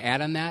more you want to add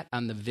on that,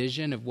 on the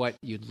vision of what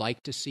you'd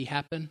like to see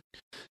happen?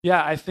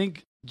 Yeah, I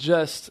think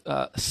just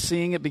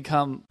seeing it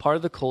become part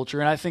of the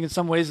culture. And I think in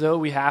some ways, though,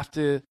 we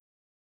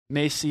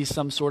may see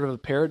some sort of a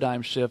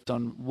paradigm shift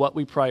on what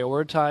we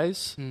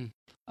prioritize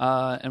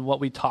and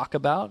what we talk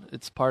about.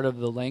 It's part of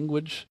the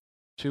language,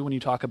 too, when you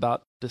talk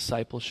about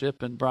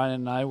discipleship. And Brian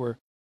and I were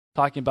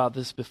talking about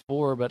this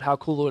before, but how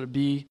cool would it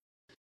be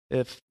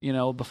if,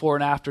 before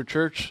and after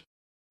church,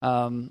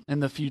 in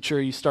the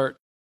future, you start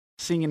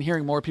seeing and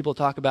hearing more people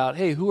talk about,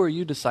 hey, who are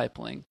you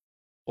discipling?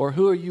 Or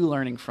who are you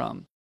learning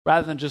from?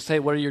 Rather than just, hey,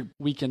 what are your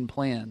weekend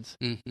plans?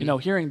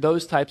 Hearing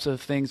those types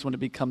of things when it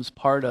becomes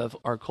part of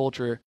our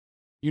culture,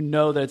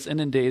 that it's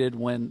inundated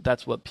when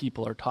that's what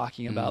people are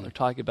talking about. They're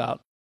talking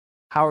about,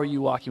 how are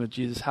you walking with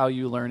Jesus? How are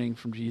you learning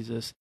from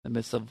Jesus in the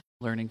midst of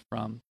learning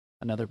from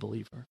another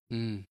believer?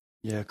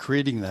 Yeah,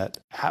 creating that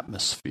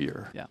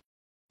atmosphere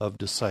of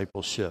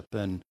discipleship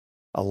and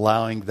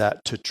allowing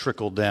that to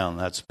trickle down.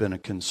 That's been a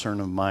concern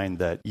of mine,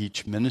 that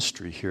each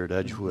ministry here at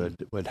Edgewood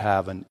would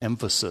have an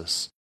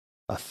emphasis,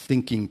 a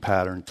thinking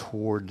pattern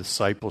toward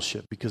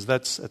discipleship, because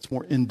that's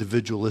more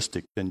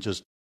individualistic than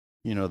just,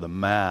 the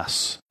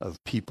mass of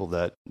people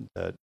that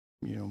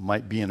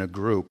might be in a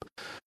group.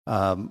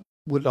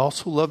 Would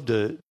also love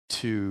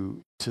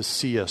to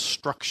see a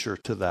structure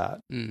to that,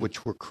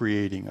 which we're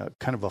creating, a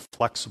kind of a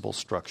flexible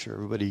structure.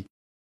 Everybody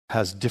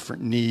has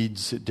different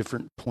needs at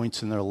different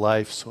points in their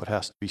life, so it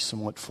has to be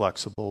somewhat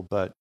flexible,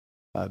 but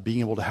being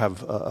able to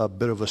have a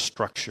bit of a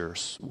structure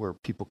where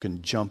people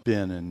can jump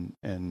in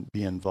and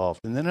be involved.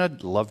 And then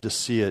I'd love to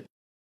see it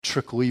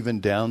trickle even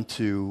down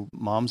to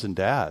moms and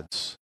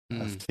dads,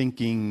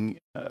 thinking,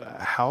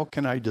 how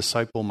can I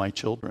disciple my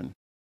children?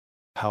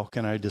 How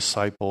can I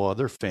disciple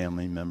other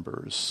family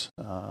members?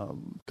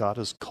 God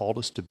has called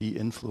us to be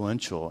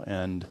influential,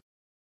 and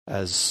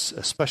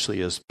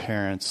especially as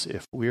parents,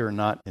 if we are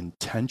not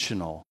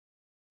intentional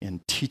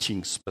in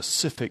teaching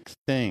specific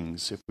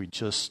things, if we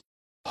just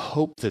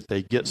hope that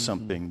they get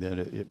something, then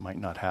it might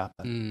not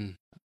happen.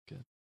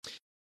 Good.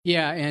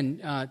 Yeah,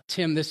 and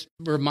Tim, this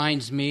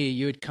reminds me,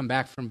 you had come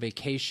back from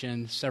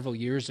vacation several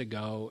years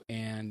ago,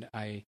 and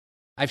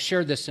I've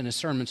shared this in a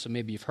sermon, so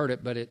maybe you've heard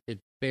it, but it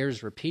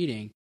bears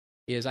repeating.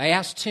 I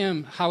asked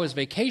Tim how his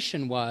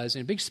vacation was,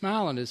 and a big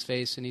smile on his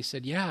face, and he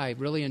said, yeah, I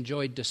really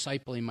enjoyed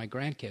discipling my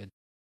grandkid.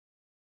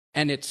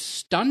 And it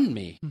stunned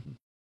me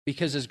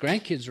because his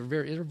grandkids are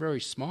very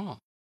small.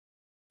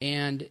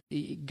 And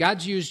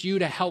God's used you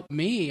to help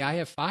me. I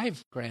have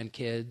 5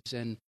 grandkids,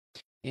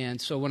 and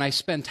so when I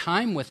spend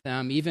time with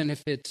them, even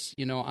if it's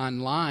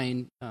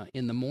online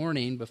in the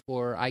morning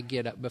before I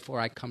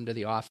come to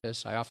the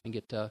office, I often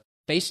get to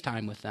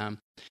FaceTime with them.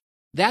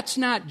 That's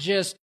not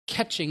just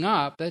catching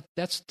up.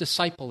 That's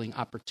discipling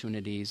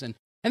opportunities, and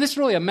this is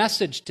really a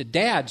message to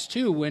dads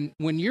too.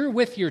 When you're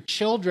with your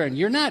children,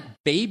 you're not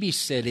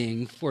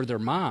babysitting for their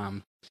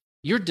mom.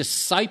 You're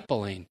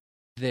discipling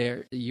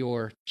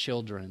your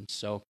children.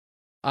 So,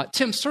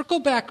 Tim, circle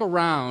back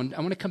around. I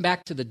want to come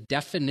back to the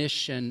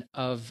definition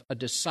of a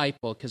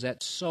disciple because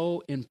that's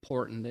so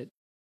important.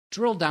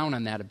 Drill down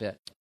on that a bit.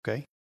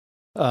 Okay.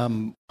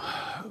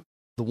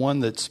 The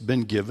one that's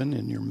been given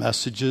in your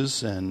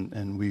messages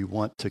and we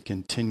want to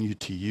continue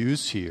to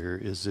use here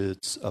is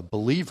it's a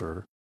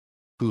believer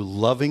who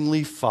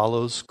lovingly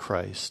follows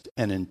Christ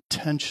and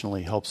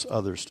intentionally helps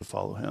others to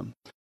follow him.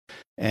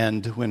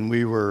 And when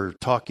we were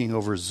talking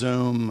over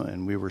Zoom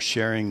and we were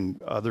sharing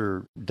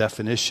other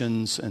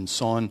definitions and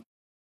so on,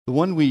 the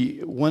one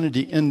we wanted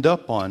to end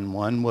up on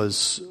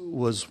was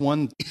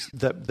one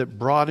that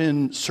brought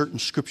in certain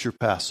scripture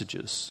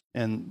passages.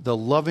 And the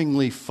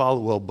lovingly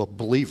follow a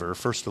believer,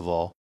 first of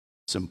all,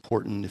 it's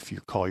important if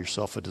you call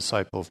yourself a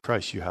disciple of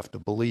Christ, you have to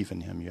believe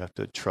in him. You have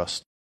to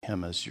trust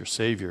him as your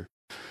Savior.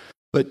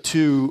 But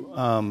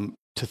to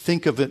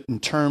think of it in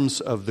terms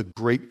of the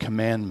great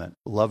commandment,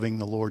 loving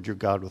the Lord your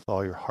God with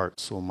all your heart,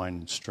 soul, mind,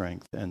 and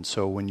strength. And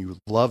so when you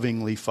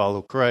lovingly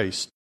follow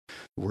Christ,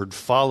 the word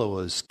follow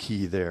is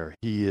key there.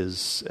 He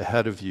is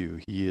ahead of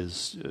you. He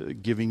is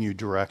giving you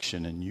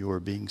direction, and you are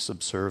being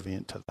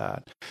subservient to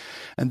that.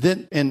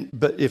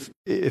 But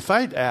if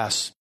I'd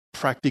ask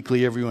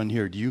practically everyone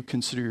here, do you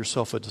consider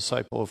yourself a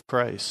disciple of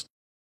Christ?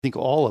 I think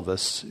all of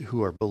us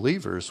who are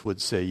believers would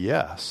say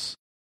yes.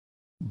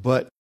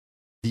 But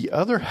the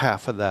other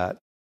half of that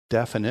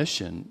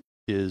definition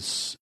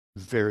is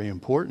very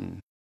important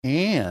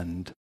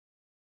and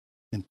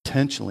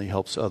intentionally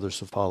helps others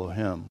to follow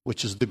him,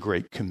 which is the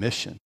Great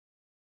Commission.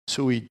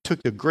 So we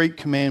took the Great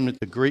Commandment,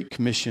 the Great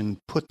Commission,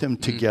 put them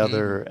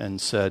together and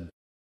said,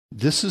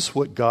 this is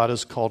what God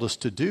has called us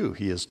to do.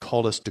 He has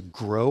called us to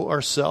grow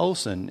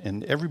ourselves,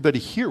 and everybody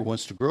here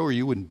wants to grow or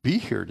you wouldn't be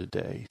here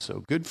today.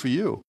 So good for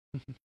you.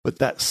 But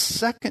that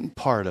second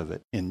part of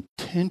it,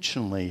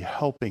 intentionally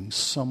helping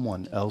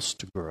someone else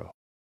to grow.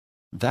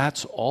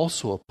 that's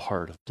also a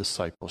part of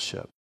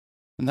discipleship.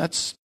 And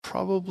that's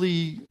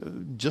probably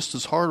just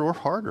as hard or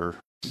harder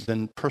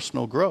than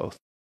personal growth.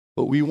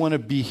 But we want to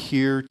be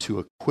here to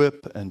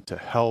equip and to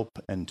help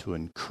and to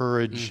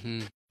encourage.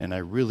 Mm-hmm. And I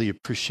really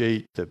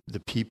appreciate the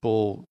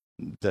people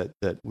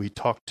that we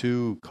talked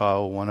to,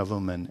 Kyle, one of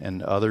them,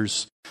 and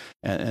others.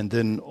 And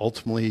then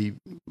ultimately,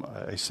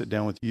 I sat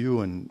down with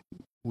you and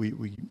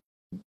we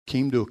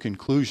came to a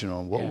conclusion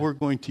on what we're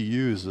going to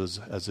use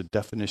as a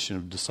definition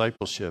of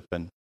discipleship.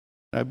 And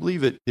I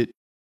believe it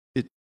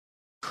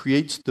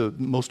creates the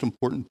most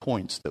important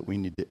points that we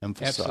need to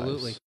emphasize.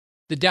 Absolutely.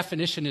 The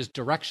definition is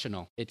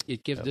directional.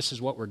 It gives this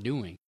is what we're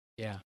doing.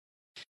 Yeah.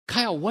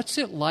 Kyle, what's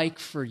it like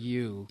for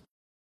you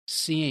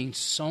seeing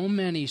so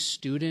many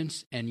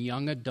students and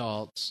young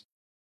adults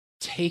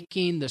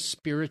taking the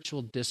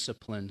spiritual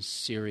disciplines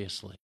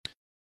seriously?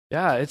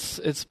 Yeah,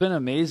 it's been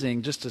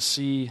amazing just to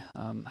see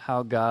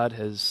how God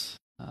has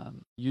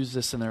used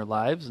this in their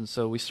lives. And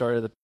so we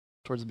started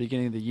towards the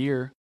beginning of the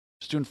year,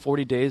 just doing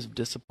 40 days of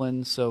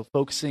discipline. So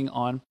focusing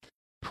on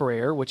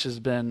prayer, which has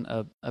been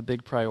a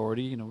big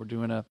priority. You know, we're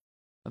doing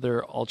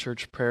another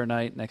all-church prayer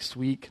night next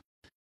week.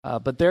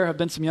 But there have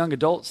been some young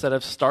adults that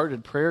have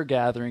started prayer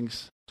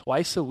gatherings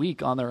twice a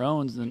week on their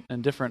own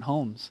in different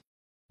homes.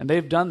 And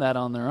they've done that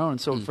on their own.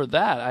 So for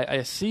that,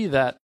 I see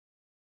that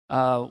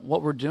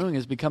what we're doing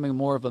is becoming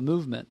more of a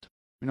movement.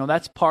 You know,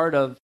 that's part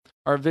of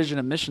our vision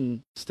and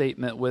mission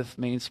statement with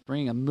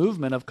Mainspring, a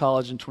movement of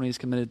college and 20s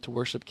committed to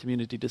worship,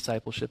 community,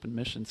 discipleship, and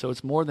mission. So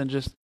it's more than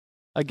just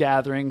a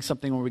gathering,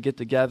 something where we get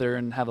together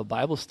and have a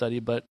Bible study,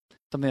 but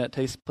something that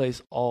takes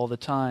place all the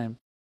time.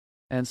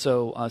 And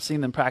so seeing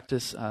them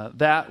practice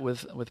that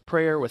with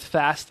prayer, with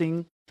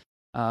fasting,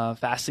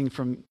 fasting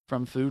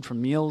from food,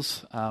 from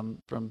meals,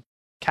 from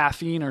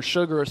caffeine or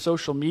sugar or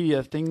social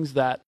media, things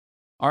that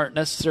aren't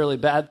necessarily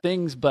bad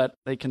things, but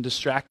they can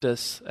distract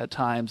us at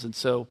times. And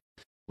so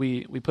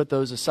we put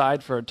those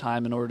aside for a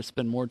time in order to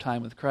spend more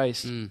time with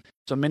Christ.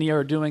 So many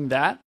are doing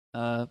that,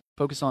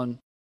 focus on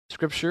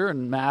Scripture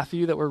and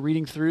Matthew that we're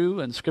reading through,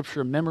 and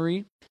Scripture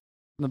memory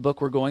from the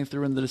book we're going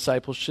through in the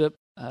discipleship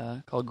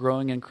called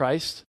Growing in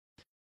Christ.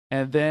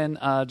 And then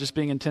just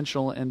being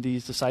intentional in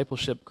these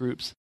discipleship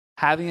groups,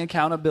 having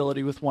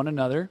accountability with one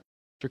another.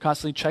 You're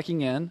constantly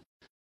checking in,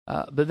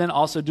 but then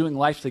also doing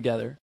life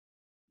together.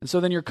 And so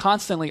then you're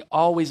constantly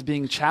always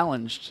being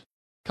challenged.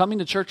 Coming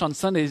to church on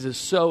Sundays is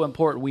so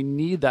important. We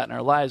need that in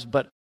our lives.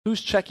 But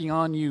who's checking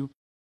on you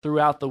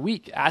throughout the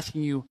week,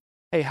 asking you,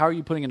 hey, how are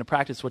you putting into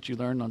practice what you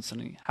learned on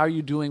Sunday? How are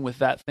you doing with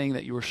that thing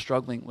that you were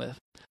struggling with?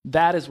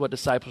 That is what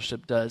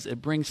discipleship does.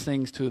 It brings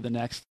things to the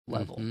next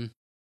level. Mm-hmm.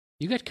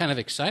 You got kind of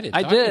excited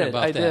I talking did,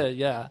 about that. I did,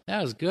 yeah.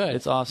 That was good.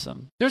 It's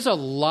awesome. There's a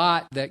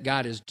lot that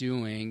God is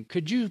doing.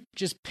 Could you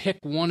just pick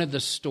one of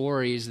the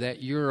stories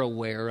that you're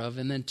aware of?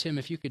 And then, Tim,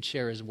 if you could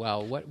share as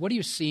well. What are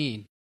you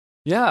seeing?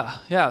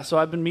 Yeah. So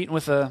I've been meeting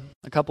with a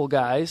couple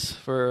guys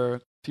for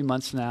a few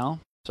months now.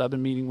 So I've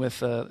been meeting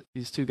with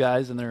these two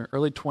guys in their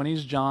early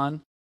 20s, John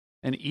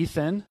and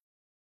Ethan,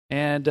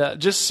 and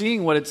just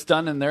seeing what it's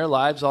done in their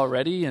lives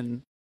already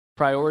and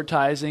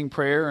prioritizing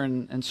prayer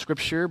and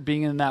Scripture,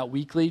 being in that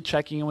weekly,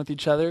 checking in with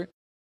each other.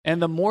 And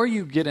the more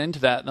you get into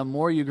that, the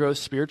more you grow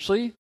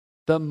spiritually,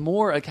 the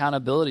more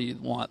accountability you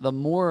want, the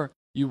more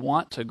you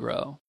want to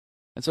grow.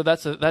 And so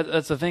that's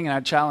the thing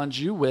I challenge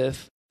you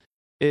with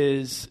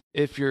is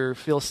if you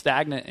feel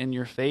stagnant in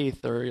your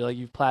faith or like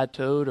you've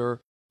plateaued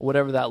or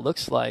whatever that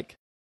looks like,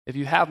 if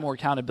you have more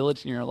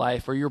accountability in your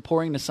life or you're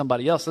pouring into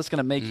somebody else, that's going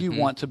to make you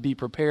want to be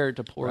prepared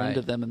to pour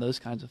into them and those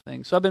kinds of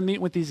things. So I've been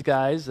meeting with these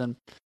guys, and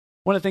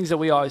one of the things that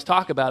we always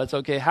talk about is,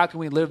 okay, how can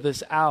we live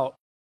this out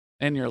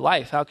in your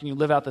life? How can you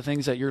live out the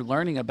things that you're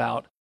learning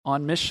about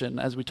on mission,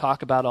 as we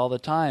talk about all the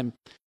time?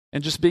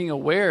 And just being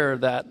aware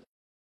that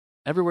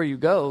everywhere you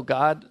go,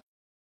 God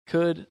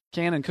can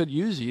and could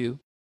use you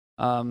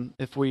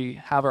if we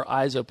have our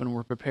eyes open and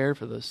we're prepared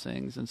for those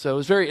things. And so it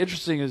was very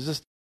interesting. It was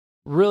just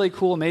really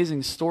cool,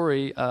 amazing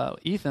story.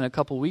 Ethan, a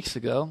couple weeks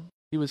ago,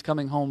 he was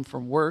coming home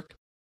from work,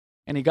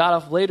 and he got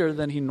off later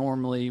than he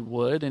normally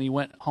would, and he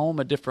went home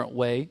a different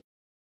way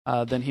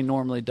than he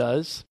normally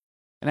does.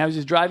 And as he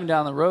was driving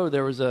down the road,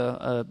 there was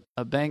a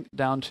bank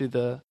down to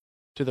the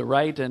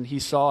right, and he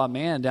saw a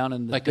man down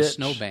in the ditch. Like a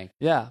snowbank.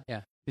 Yeah.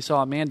 Yeah. He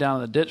saw a man down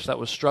in the ditch that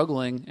was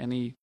struggling, and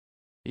he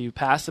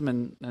passed him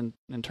and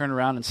turned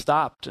around and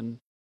stopped and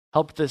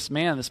helped this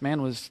man. This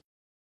man was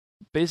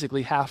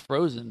basically half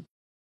frozen.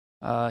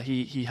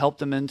 He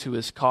helped him into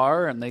his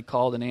car, and they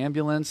called an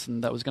ambulance,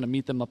 and that was going to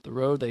meet them up the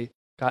road. They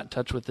got in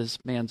touch with this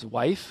man's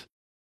wife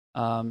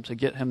to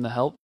get him the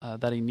help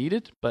that he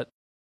needed. But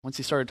once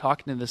he started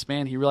talking to this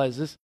man, he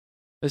realized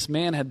this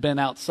man had been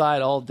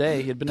outside all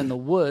day. He had been in the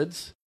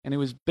woods, and he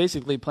was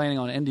basically planning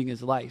on ending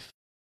his life.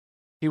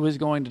 He was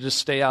going to just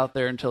stay out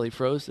there until he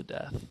froze to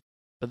death.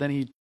 But then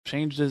he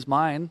changed his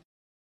mind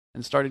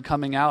and started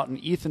coming out,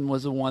 and Ethan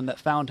was the one that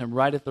found him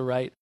right at the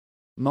right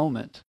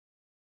moment.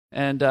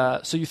 And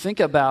so you think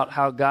about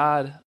how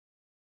God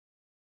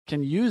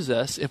can use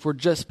us if we're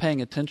just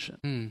paying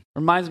attention.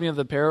 Reminds me of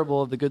the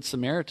parable of the Good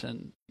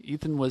Samaritan.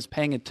 Ethan was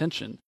paying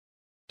attention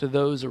to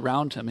those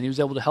around him, and he was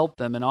able to help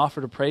them and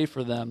offer to pray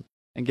for them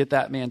and get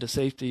that man to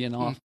safety and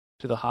off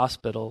to the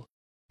hospital.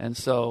 And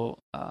so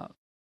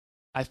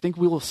I think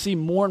we will see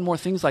more and more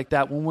things like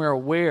that when we're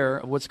aware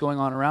of what's going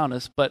on around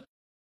us. But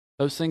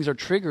those things are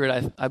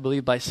triggered, I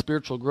believe, by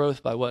spiritual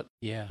growth, by what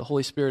the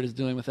Holy Spirit is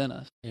doing within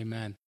us.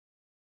 Amen.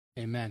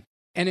 Amen.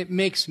 And it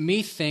makes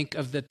me think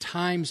of the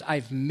times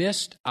I've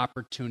missed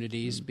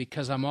opportunities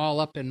because I'm all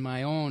up in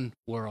my own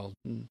world.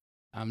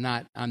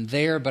 I'm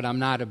there, but I'm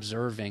not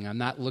observing. I'm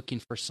not looking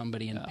for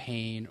somebody in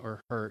pain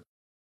or hurt.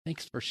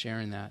 Thanks for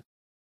sharing that,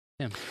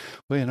 Tim.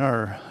 Well, in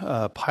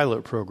our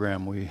pilot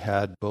program, we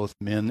had both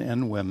men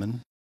and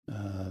women,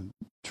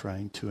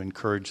 trying to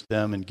encourage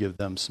them and give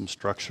them some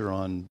structure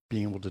on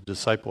being able to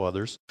disciple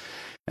others.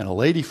 And a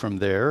lady from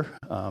there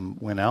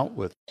went out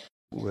with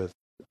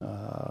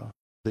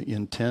the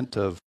intent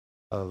of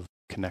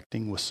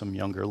connecting with some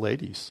younger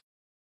ladies.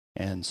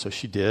 And so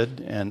she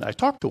did. And I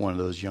talked to one of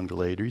those younger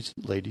ladies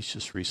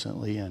just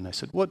recently, and I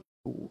said,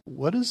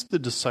 what is the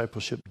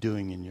discipleship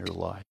doing in your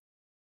life?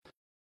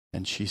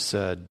 And she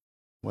said,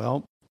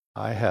 well,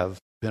 I have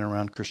been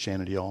around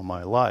Christianity all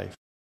my life,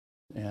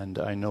 and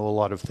I know a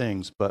lot of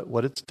things, but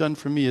what it's done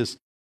for me is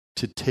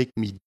to take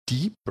me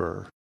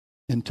deeper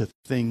into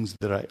things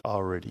that I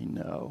already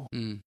know.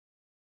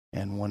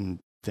 And one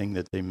thing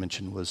that they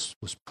mentioned was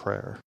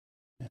prayer.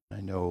 And I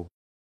know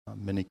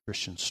many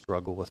Christians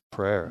struggle with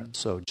prayer. And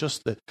so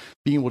just that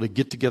being able to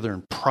get together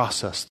and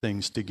process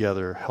things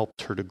together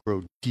helped her to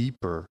grow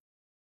deeper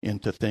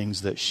into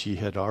things that she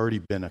had already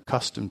been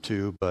accustomed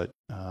to, but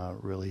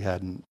really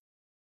hadn't,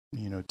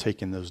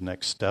 taken those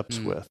next steps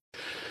with.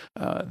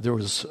 There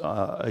was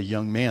a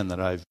young man that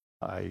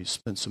I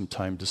spent some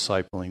time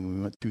discipling.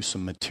 We went through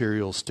some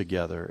materials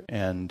together,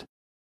 and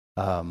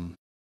I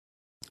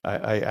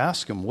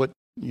asked him, what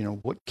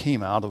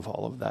came out of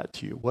all of that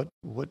to you?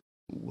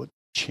 What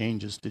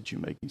changes did you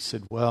make? He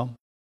said, well,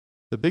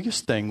 the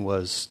biggest thing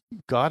was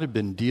God had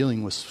been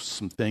dealing with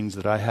some things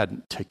that I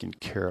hadn't taken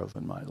care of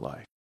in my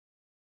life.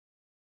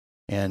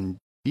 And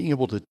being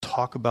able to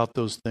talk about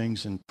those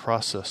things and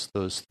process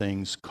those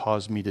things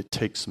caused me to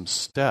take some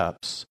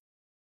steps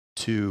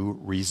to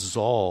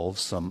resolve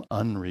some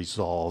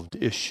unresolved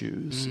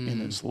issues in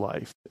his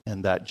life.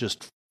 And that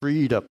just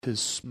freed up his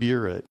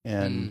spirit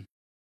and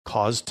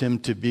caused him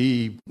to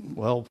be,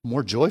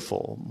 more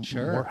joyful,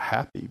 more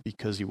happy,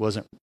 because he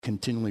wasn't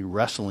continually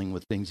wrestling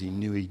with things he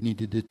knew he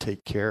needed to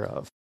take care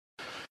of.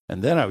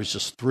 And then I was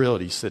just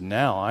thrilled. He said,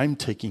 now I'm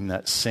taking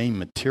that same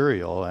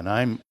material, and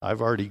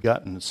I've already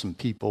gotten some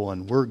people,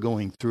 and we're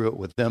going through it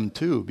with them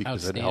too,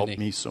 because it helped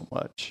me so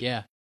much.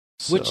 Yeah.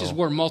 Which is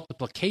where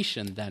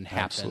multiplication then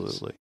happens.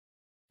 Absolutely.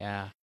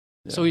 Yeah.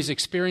 So he's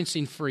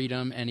experiencing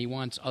freedom, and he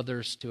wants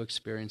others to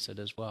experience it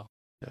as well.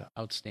 Yeah.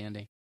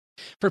 Outstanding.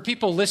 For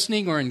people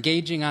listening or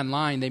engaging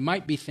online, they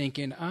might be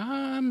thinking,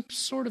 I'm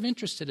sort of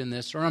interested in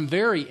this, or I'm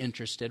very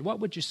interested. What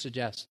would you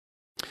suggest?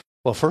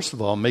 Well, first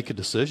of all, make a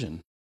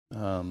decision.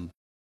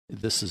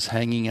 This is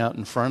hanging out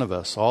in front of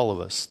us, all of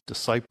us,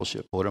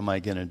 discipleship. What am I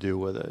going to do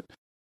with it?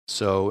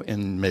 So,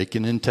 make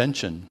an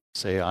intention.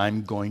 Say,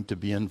 I'm going to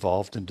be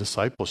involved in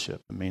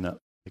discipleship. I may not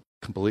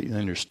completely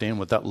understand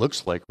what that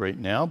looks like right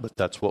now, but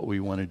that's what we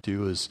want to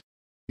do, is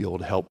be able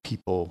to help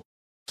people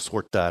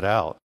sort that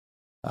out.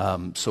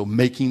 So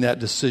making that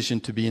decision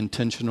to be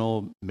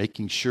intentional,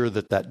 making sure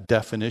that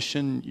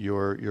definition,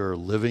 you're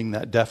living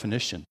that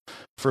definition.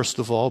 First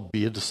of all,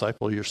 be a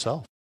disciple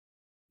yourself.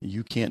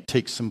 You can't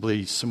take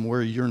somebody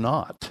somewhere you're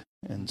not.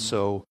 And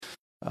so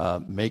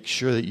make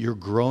sure that you're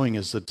growing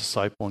as a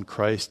disciple in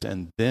Christ,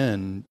 and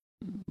then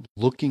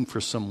looking for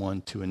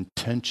someone to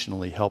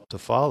intentionally help to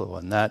follow.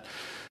 And that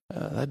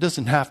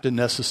doesn't have to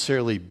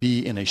necessarily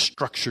be in a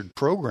structured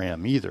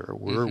program either.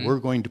 We're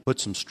going to put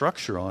some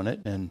structure on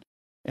it,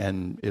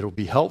 and it'll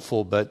be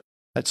helpful, but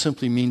that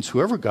simply means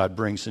whoever God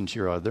brings into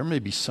your life. There may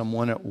be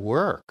someone at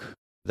work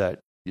that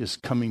is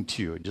coming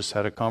to you. I just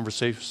had a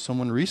conversation with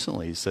someone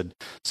recently. He said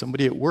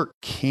somebody at work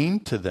came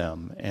to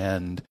them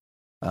and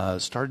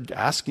started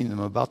asking them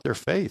about their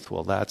faith.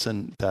 Well, that's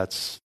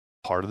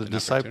part of the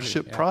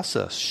discipleship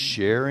process,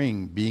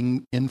 sharing,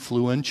 being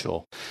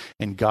influential.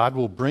 And God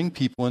will bring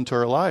people into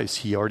our lives.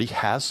 He already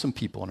has some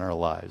people in our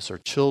lives, our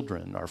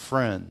children, our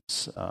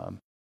friends,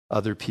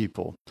 other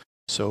people.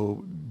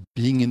 So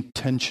being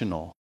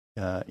intentional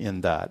in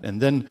that. And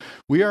then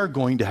we are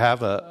going to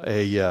have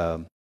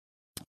an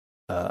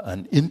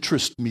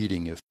interest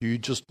meeting, if you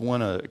just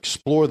want to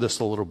explore this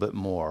a little bit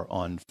more,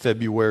 on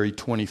February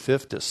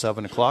 25th at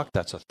 7 o'clock.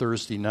 That's a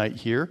Thursday night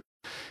here.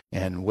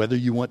 And whether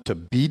you want to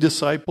be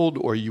discipled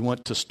or you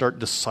want to start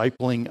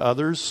discipling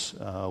others,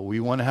 we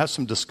want to have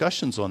some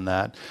discussions on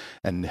that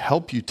and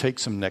help you take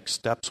some next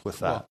steps with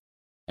that. Cool.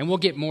 And we'll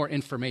get more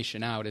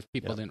information out if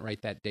people didn't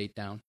write that date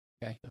down.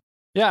 Okay.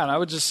 Yeah, and I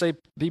would just say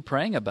be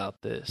praying about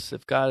this.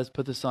 If God has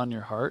put this on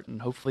your heart,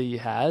 and hopefully He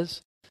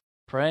has,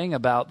 praying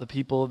about the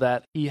people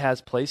that He has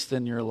placed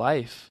in your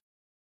life.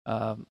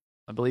 I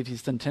believe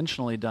He's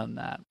intentionally done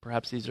that.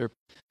 Perhaps these are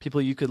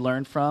people you could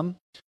learn from,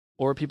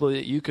 or people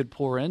that you could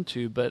pour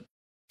into. But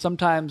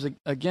sometimes,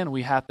 again,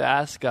 we have to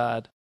ask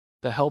God,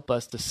 to help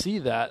us to see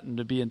that and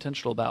to be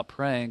intentional about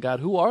praying. God,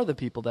 who are the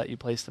people that you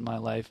placed in my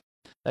life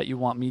that you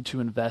want me to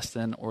invest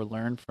in or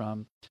learn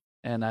from?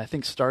 And I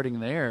think starting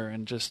there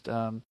and just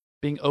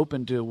being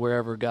open to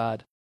wherever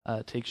God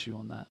takes you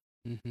on that.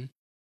 Mm-hmm.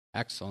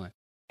 Excellent.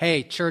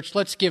 Hey, church,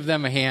 let's give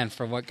them a hand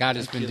for what God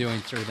has been doing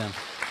through them.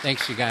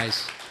 Thanks, you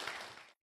guys.